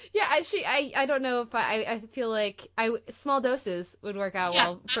 Yeah, I don't know if I feel like small doses would work out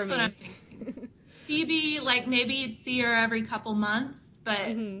well for me. That's what I'm thinking. Phoebe, like maybe you'd see her every couple months, but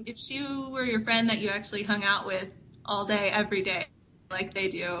if she were your friend that you actually hung out with all day, every day, like they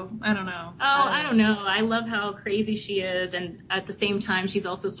do, I don't know. Oh, I don't know. I love how crazy she is, and at the same time, she's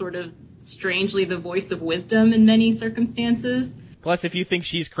also sort of strangely the voice of wisdom in many circumstances. Plus, if you think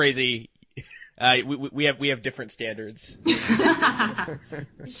she's crazy, we have different standards.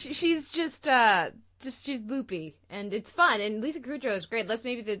 She's just she's loopy, and it's fun. And Lisa Kudrow is great. This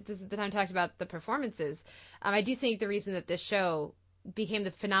is the time to talk about the performances. I do think the reason that this show became the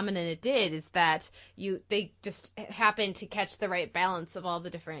phenomenon it did is that they just happened to catch the right balance of all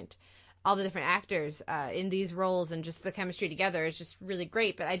the different actors in these roles, and just the chemistry together is just really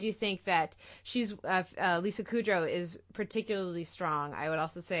great. But I do think that Lisa Kudrow is particularly strong. I would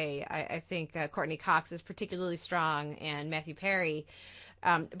also say I think Courtney Cox is particularly strong, and Matthew Perry.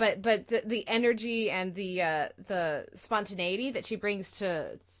 But the energy and the spontaneity that she brings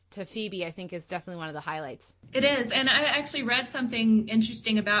to Phoebe, I think, is definitely one of the highlights. It is, and I actually read something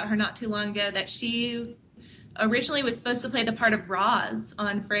interesting about her not too long ago, that she originally was supposed to play the part of Roz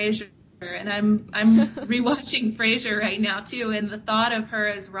on Frasier, and I'm rewatching Frasier right now too, and the thought of her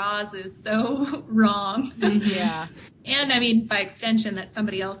as Roz is so wrong. Yeah, and I mean by extension that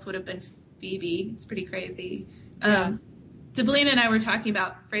somebody else would have been Phoebe. It's pretty crazy. Yeah. Deblina and I were talking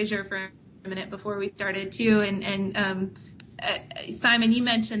about Frasier for a minute before we started too, and Simon, you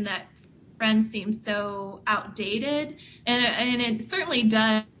mentioned that Friends seems so outdated, and it certainly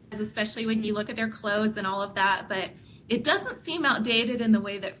does, especially when you look at their clothes and all of that, but it doesn't seem outdated in the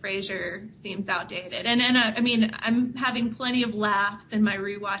way that Frasier seems outdated. And I mean, I'm having plenty of laughs in my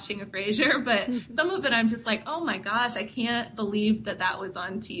rewatching of Frasier, but some of it I'm just like, oh my gosh, I can't believe that was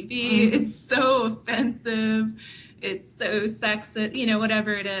on TV. It's so offensive. It's so sexist,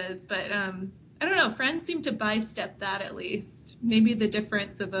 whatever it is. But I don't know, Friends seem to bystep that, at least. Maybe the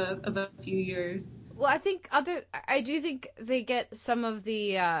difference of a few years. Well, I do think they get some of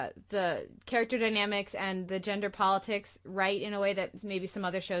the character dynamics and the gender politics right in a way that maybe some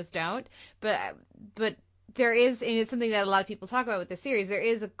other shows don't. But there is, and it's something that a lot of people talk about with the series, there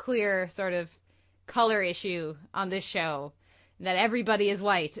is a clear sort of color issue on this show, that everybody is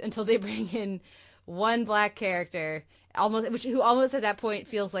white until they bring in one black character, who almost at that point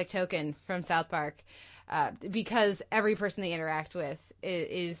feels like Token from South Park, because every person they interact with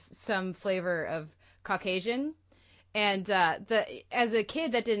is some flavor of Caucasian. And as a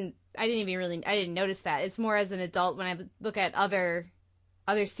kid, I didn't notice that. It's more as an adult when I look at other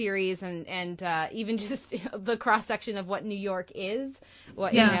series and even just the cross section of what New York is.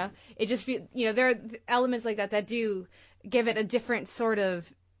 It just there are elements like that do give it a different sort of.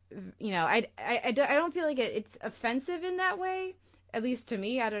 I don't feel like it's offensive in that way, at least to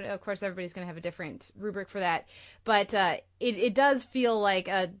me. I don't know. Of course, everybody's going to have a different rubric for that, but it does feel like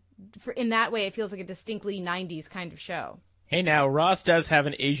in that way, it feels like a distinctly 90s kind of show. Hey, now Ross does have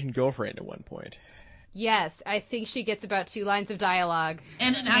an Asian girlfriend at one point. Yes, I think she gets about 2 lines of dialogue.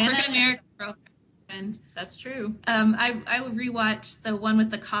 And an African American girlfriend. That's true. I rewatched the one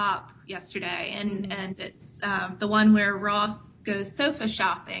with the cop yesterday, and it's the one where Ross goes sofa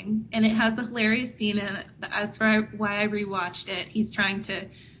shopping, and it has a hilarious scene in it. That's why I rewatched it. He's trying to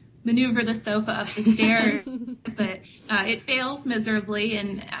maneuver the sofa up the stairs, but it fails miserably,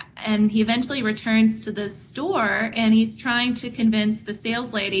 and he eventually returns to the store, and he's trying to convince the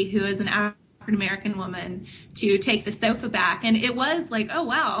sales lady, who is an African American woman, to take the sofa back. And it was like, oh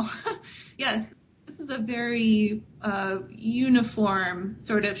wow, yes, this is a very uniform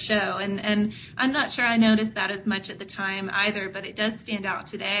sort of show, and I'm not sure I noticed that as much at the time either, but it does stand out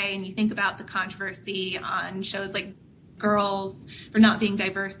today. And you think about the controversy on shows like Girls for not being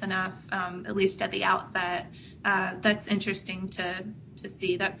diverse enough, at least at the outset. That's interesting to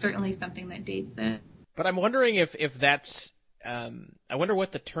see. That's certainly something that dates it. But I'm wondering if that's I wonder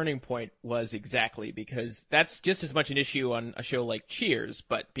what the turning point was exactly, because that's just as much an issue on a show like Cheers,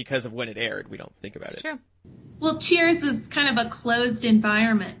 but because of when it aired, we don't think about it. True. Well, Cheers is kind of a closed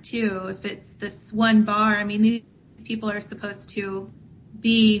environment, too. If it's this one bar, I mean, these people are supposed to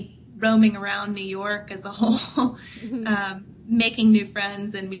be roaming around New York as a whole, making new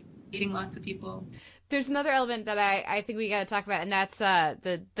friends and meeting lots of people. There's another element that I think we got to talk about, and that's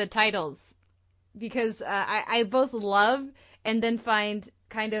the titles. Because I both love and then find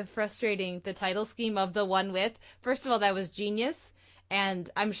kind of frustrating the title scheme of the one with. First of all, that was genius. And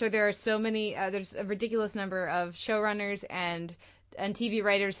I'm sure there are so many, there's a ridiculous number of showrunners and TV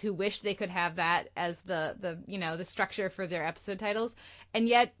writers who wish they could have that as the structure for their episode titles. And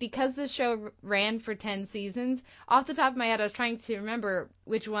yet, because the show ran for 10 seasons, off the top of my head, I was trying to remember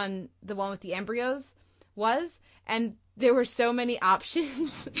which one the one with the embryos was. And there were so many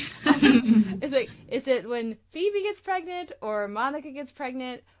options. It's like, is it when Phoebe gets pregnant, or Monica gets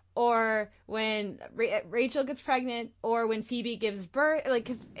pregnant, or when Rachel gets pregnant, or when Phoebe gives birth? Like,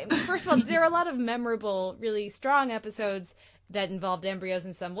 'cause, first of all, there are a lot of memorable, really strong episodes that involved embryos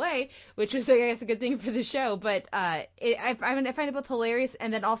in some way, which was, I guess, a good thing for the show. But I find it both hilarious,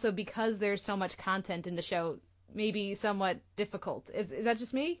 and then also because there's so much content in the show, maybe somewhat difficult. Is that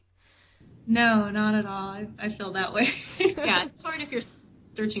just me? No, not at all. I feel that way. Yeah, it's hard if you're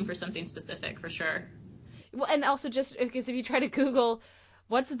searching for something specific, for sure. Well, and also just because if you try to Google,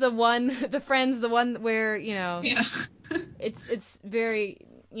 what's the one, the Friends, the one where, yeah. it's very,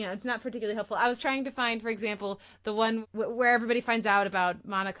 it's not particularly helpful. I was trying to find, for example, the one where everybody finds out about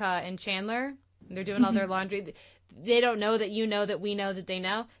Monica and Chandler, and they're doing all their laundry. They don't know that you know that we know that they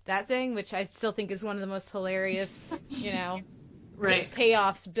know. That thing, which I still think is one of the most hilarious, right,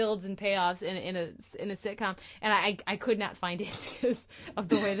 payoffs, builds and payoffs in a sitcom, and I could not find it because of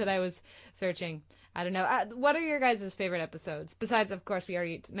the way that I was searching. I don't know. What are your guys' favorite episodes? Besides, of course, we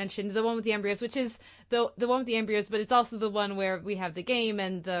already mentioned the one with the embryos, which is the one with the embryos, but it's also the one where we have the game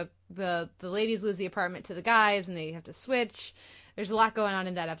and the ladies lose the apartment to the guys and they have to switch. There's a lot going on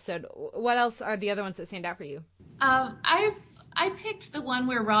in that episode. What else are the other ones that stand out for you? I picked the one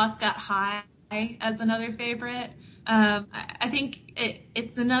where Ross got high as another favorite. I think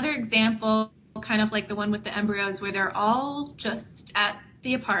it's another example, kind of like the one with the embryos, where they're all just at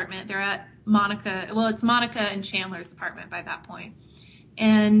the apartment. They're at it's Monica and Chandler's apartment by that point.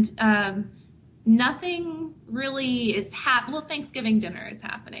 And nothing really is well, Thanksgiving dinner is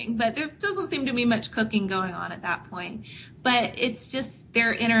happening, but there doesn't seem to be much cooking going on at that point. But it's just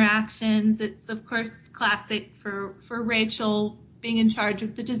their interactions. It's, of course, classic for Rachel being in charge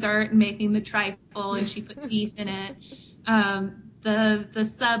of the dessert and making the trifle, and she put beef in it.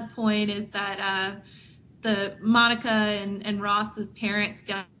 The sub point is that the Monica and Ross's parents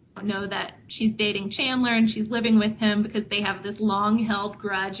don't know that she's dating Chandler and she's living with him because they have this long-held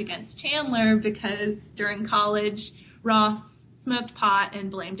grudge against Chandler because during college Ross smoked pot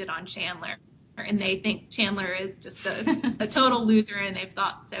and blamed it on Chandler. And they think Chandler is just a total loser, and they've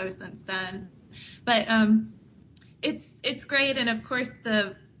thought so since then. But it's great, and of course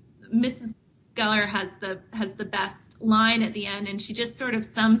the Mrs. Geller has the best line at the end, and she just sort of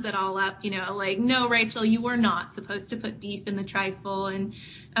sums it all up, like, no, Rachel, you were not supposed to put beef in the trifle. And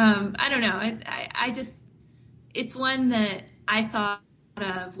I don't know, I just, it's one that I thought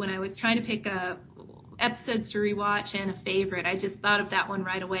of when I was trying to pick episodes to rewatch and a favorite. I just thought of that one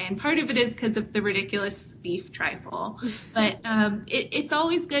right away, and part of it is because of the ridiculous beef trifle. But it's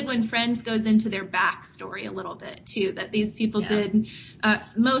always good when Friends goes into their backstory a little bit too, that these people did,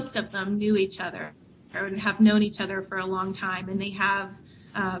 most of them knew each other or have known each other for a long time, and they have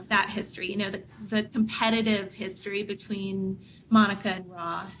that history, the competitive history between Monica and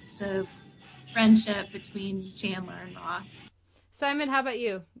Ross, the friendship between Chandler and Ross. Simon, how about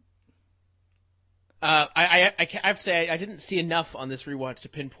you? I have to say I didn't see enough on this rewatch to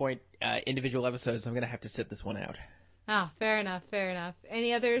pinpoint individual episodes. I'm going to have to sit this one out. Oh, fair enough.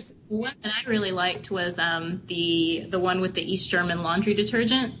 Any others? One that I really liked was the one with the East German laundry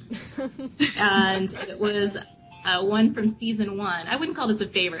detergent. And it was one from season 1. I wouldn't call this a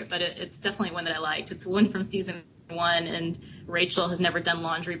favorite, but it's definitely one that I liked. It's one from season 1, and Rachel has never done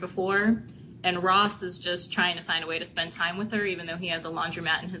laundry before. And Ross is just trying to find a way to spend time with her, even though he has a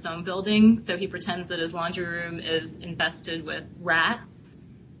laundromat in his own building. So he pretends that his laundry room is infested with rats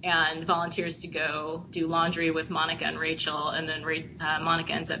and volunteers to go do laundry with Monica and Rachel. And then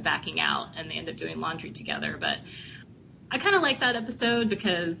Monica ends up backing out, and they end up doing laundry together. But I kind of like that episode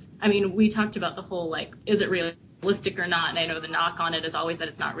because, we talked about the whole, is it realistic or not? And I know the knock on it is always that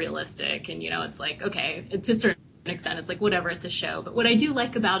it's not realistic. And, it's like, okay, to a certain extent, it's like, whatever, it's a show. But what I do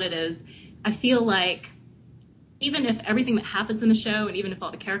like about it is I feel like even if everything that happens in the show, and even if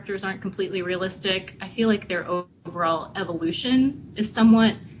all the characters aren't completely realistic, I feel like their overall evolution is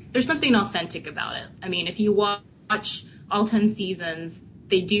there's something authentic about it. I mean, if you watch all 10 seasons,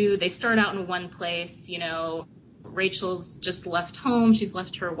 they start out in one place, you know. Rachel's just left home. She's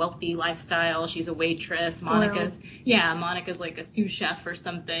left her wealthy lifestyle. She's a waitress. Monica's like a sous chef or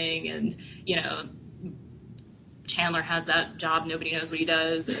something. And, you know, Chandler has that job. Nobody knows what he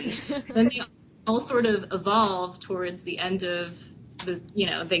does. And then they all sort of evolve towards the end of this, you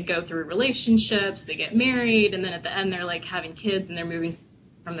know, they go through relationships, they get married, and then at the end they're like having kids and they're moving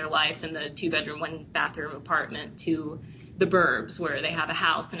from their life in the 2-bedroom, 1-bathroom apartment to the burbs where they have a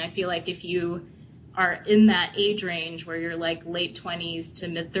house. And I feel like if you are in that age range where you're like late 20s to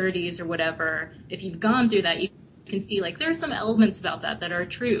mid 30s or whatever, if you've gone through that, you can see like there's some elements about that are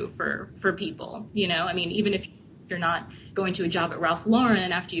true for people, you know. I mean, even if you're not going to a job at Ralph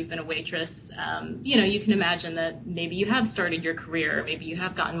Lauren after you've been a waitress, you know, you can imagine that maybe you have started your career, maybe you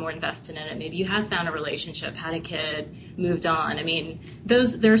have gotten more invested in it, maybe you have found a relationship, had a kid, moved on. I mean,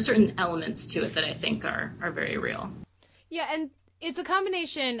 there are certain elements to it that I think are very real. Yeah, and it's a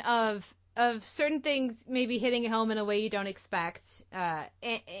combination of certain things maybe hitting home in a way you don't expect,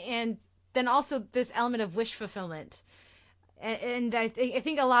 and then also this element of wish fulfillment. And I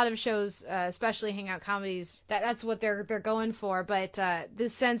think a lot of shows, especially hangout comedies, that's what they're going for. But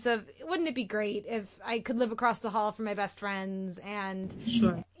this sense of, wouldn't it be great if I could live across the hall from my best friends, and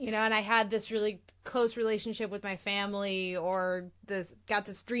sure, you know, and I had this really close relationship with my family, or got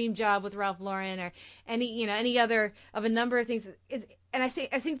this dream job with Ralph Lauren, or any other of a number of things. And I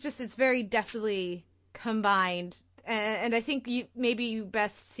think just it's very deftly combined, and I think you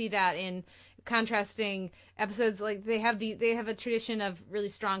best see that in contrasting episodes. Like they have a tradition of really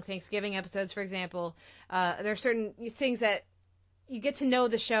strong Thanksgiving episodes, for example. There are certain things that you get to know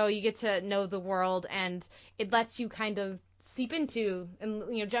the show, you get to know the world, and it lets you kind of seep into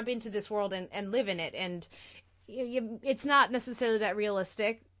and jump into this world and live in it. And it's not necessarily that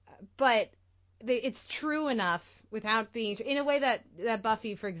realistic, but it's true enough without being, in a way that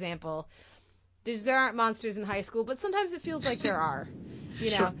Buffy, for example, there aren't monsters in high school, but sometimes it feels like there are,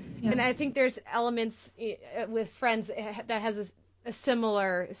 you know. Sure. Yeah. And I think there's elements with Friends that has a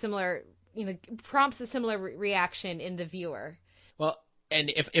similar, prompts a similar reaction in the viewer. Well,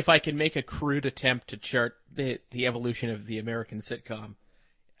 and if I can make a crude attempt to chart the evolution of the American sitcom,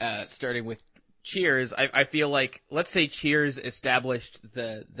 starting with Cheers, I feel like, let's say Cheers established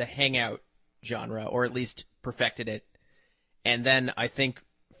the hangout genre, or at least perfected it, and then I think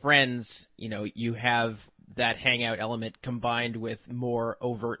Friends, you have that hangout element combined with more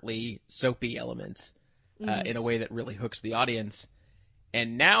overtly soapy elements in a way that really hooks the audience.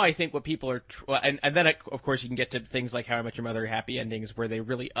 And now I think what people are, and then of course you can get to things like How I Met Your Mother, happy endings, where they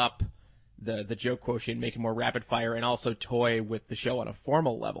really up the joke quotient, make it more rapid fire, and also toy with the show on a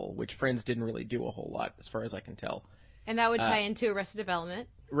formal level, which Friends didn't really do a whole lot, as far as I can tell. And that would tie into Arrested Development.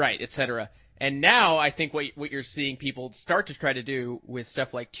 Right, etc. And now I think what you're seeing people start to try to do with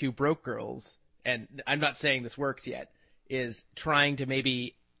stuff like Two Broke Girls, and I'm not saying this works yet, is trying to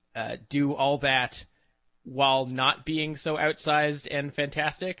maybe do all that while not being so outsized and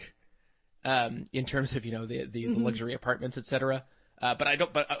fantastic, in terms of the luxury apartments, etc. But I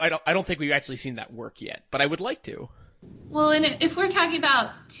don't think we've actually seen that work yet. But I would like to. Well, and if we're talking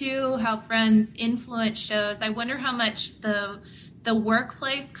about how Friends influence shows, I wonder how much the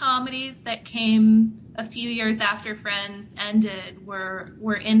workplace comedies that came a few years after Friends ended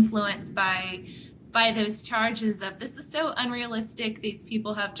were influenced by those charges of, this is so unrealistic, these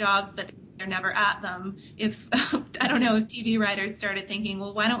people have jobs but they're never at them. If I don't know if TV writers started thinking,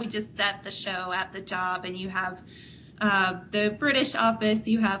 well, why don't we just set the show at the job, and you have the British Office,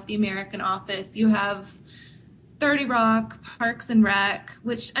 you have the American Office, you have 30 Rock, Parks and Rec,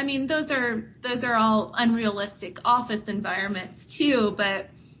 which, I mean, those are all unrealistic office environments too, but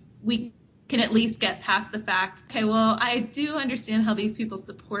we can at least get past the fact, okay, well, I do understand how these people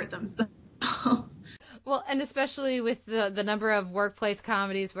support themselves. Well, and especially with the number of workplace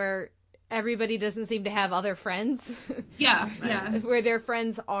comedies where everybody doesn't seem to have other friends. Yeah. Where their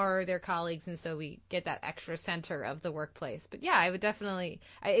friends are their colleagues, and so we get that extra center of the workplace. But yeah, I would definitely,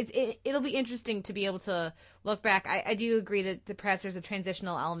 it'll be interesting to be able to look back. I do agree that perhaps there's a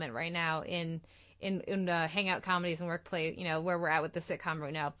transitional element right now in hangout comedies and workplace, where we're at with the sitcom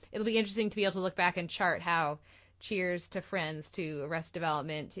right now. It'll be interesting to be able to look back and chart how Cheers to Friends to Arrested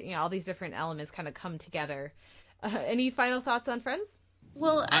Development, all these different elements kind of come together. Any final thoughts on Friends?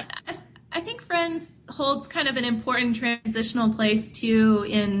 Well, I think Friends holds kind of an important transitional place too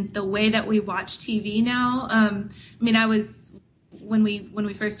in the way that we watch TV now. I mean, I was when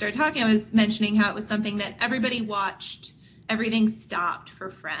we first started talking, I was mentioning how it was something that everybody watched. Everything stopped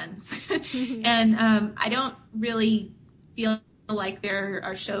for Friends. And I don't really feel like there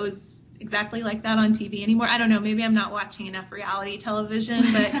are shows exactly like that on TV anymore. I don't know, maybe I'm not watching enough reality television,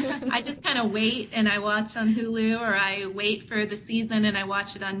 but I just kind of wait and I watch on Hulu, or I wait for the season and I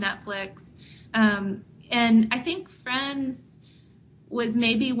watch it on Netflix. And I think Friends was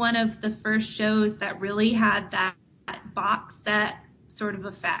maybe one of the first shows that really had that box set sort of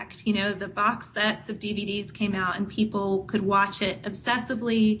effect. You know, the box sets of DVDs came out and people could watch it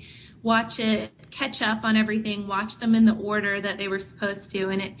obsessively, watch it, catch up on everything, watch them in the order that they were supposed to.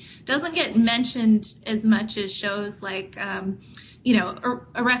 And it doesn't get mentioned as much as shows like,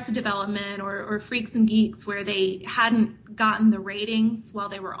 Arrested Development or Freaks and Geeks, where they hadn't gotten the ratings while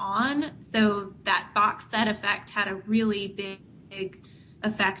they were on. So that box set effect had a really big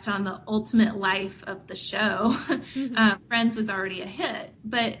effect on the ultimate life of the show. Friends was already a hit,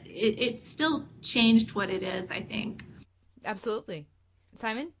 but it still changed what it is, I think. Absolutely.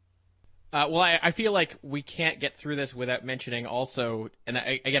 Simon? I feel like we can't get through this without mentioning also, and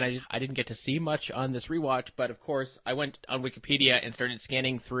I didn't get to see much on this rewatch, but of course I went on Wikipedia and started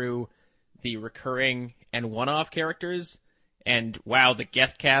scanning through the recurring and one-off characters, and wow, the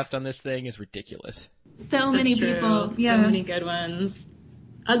guest cast on this thing is ridiculous. So many people. Yeah. So many good ones.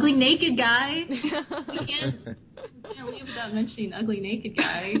 Ugly Naked Guy. We can't leave without mentioning Ugly Naked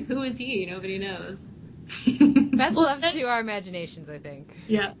Guy. Who is he? Nobody knows. Best left to our imaginations, I think.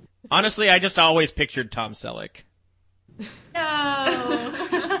 Yeah. Honestly, I just always pictured Tom Selleck.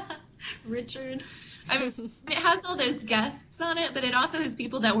 No. Richard. I mean, it has all those guests on it, but it also has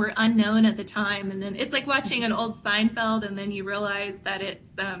people that were unknown at the time. And then it's like watching an old Seinfeld, and then you realize that it's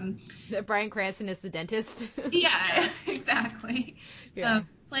that Bryan Cranston is the dentist. Yeah, exactly. Yeah.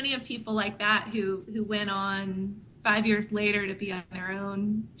 Plenty of people like that who went on 5 years later to be on their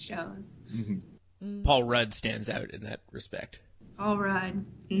own shows. Mm-hmm. Paul Rudd stands out in that respect. Paul Rudd.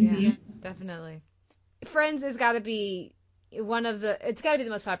 Yeah, Yeah. definitely. Friends has got to be it's got to be the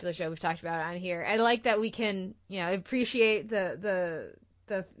most popular show we've talked about on here. I like that we can, appreciate the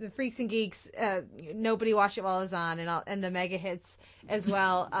Freaks and Geeks. Nobody watched it while it was on, and the mega hits as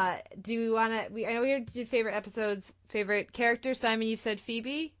well. Do we want to? I know we did favorite episodes, favorite characters. Simon, you've said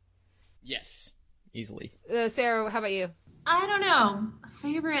Phoebe. Yes, easily. Sarah, how about you? I don't know.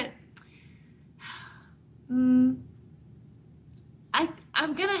 Favorite.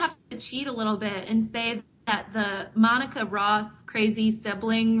 I'm gonna have to cheat a little bit and say that the Monica Ross crazy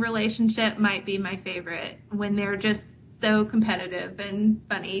sibling relationship might be my favorite, when they're just so competitive and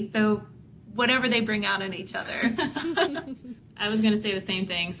funny. So whatever they bring out in each other. I was going to say the same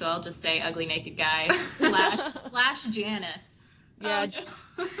thing, so I'll just say Ugly Naked Guy slash Janice. Yeah,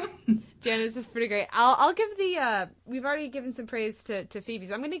 Janice is pretty great. I'll give we've already given some praise to Phoebe,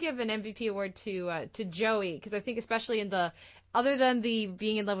 so I'm going to give an MVP award to Joey, because I think especially other than the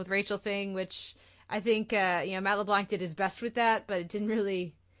being in love with Rachel thing, which I think Matt LeBlanc did his best with that, but it didn't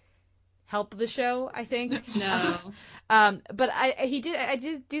really help the show, I think. No. But I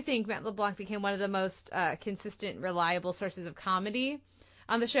do think Matt LeBlanc became one of the most consistent, reliable sources of comedy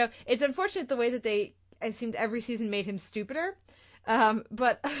on the show. It's unfortunate the way that it seemed every season made him stupider.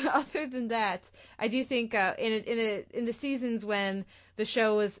 But other than that, I do think in the seasons when the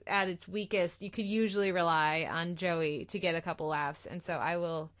show was at its weakest, you could usually rely on Joey to get a couple laughs, and so I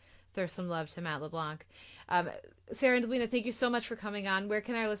will throw some love to Matt LeBlanc. Sarah and Delina, thank you so much for coming on. Where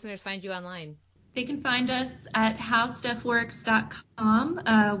can our listeners find you online? They can find us at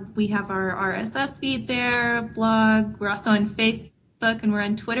howstuffworks.com. We have our RSS feed there, blog. We're also on Facebook, and we're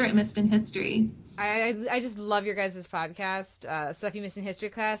on Twitter at Missed in History. I just love your guys' podcast, Stuff You Missed in History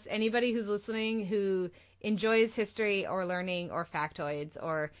Class. Anybody who's listening who enjoys history or learning or factoids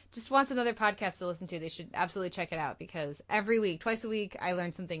or just wants another podcast to listen to, they should absolutely check it out, because every week, twice a week, I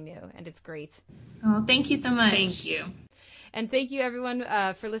learn something new, and it's great. Oh, thank you so much. Thank you. And thank you, everyone,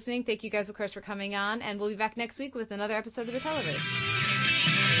 for listening. Thank you guys, of course, for coming on, and we'll be back next week with another episode of The Televerse.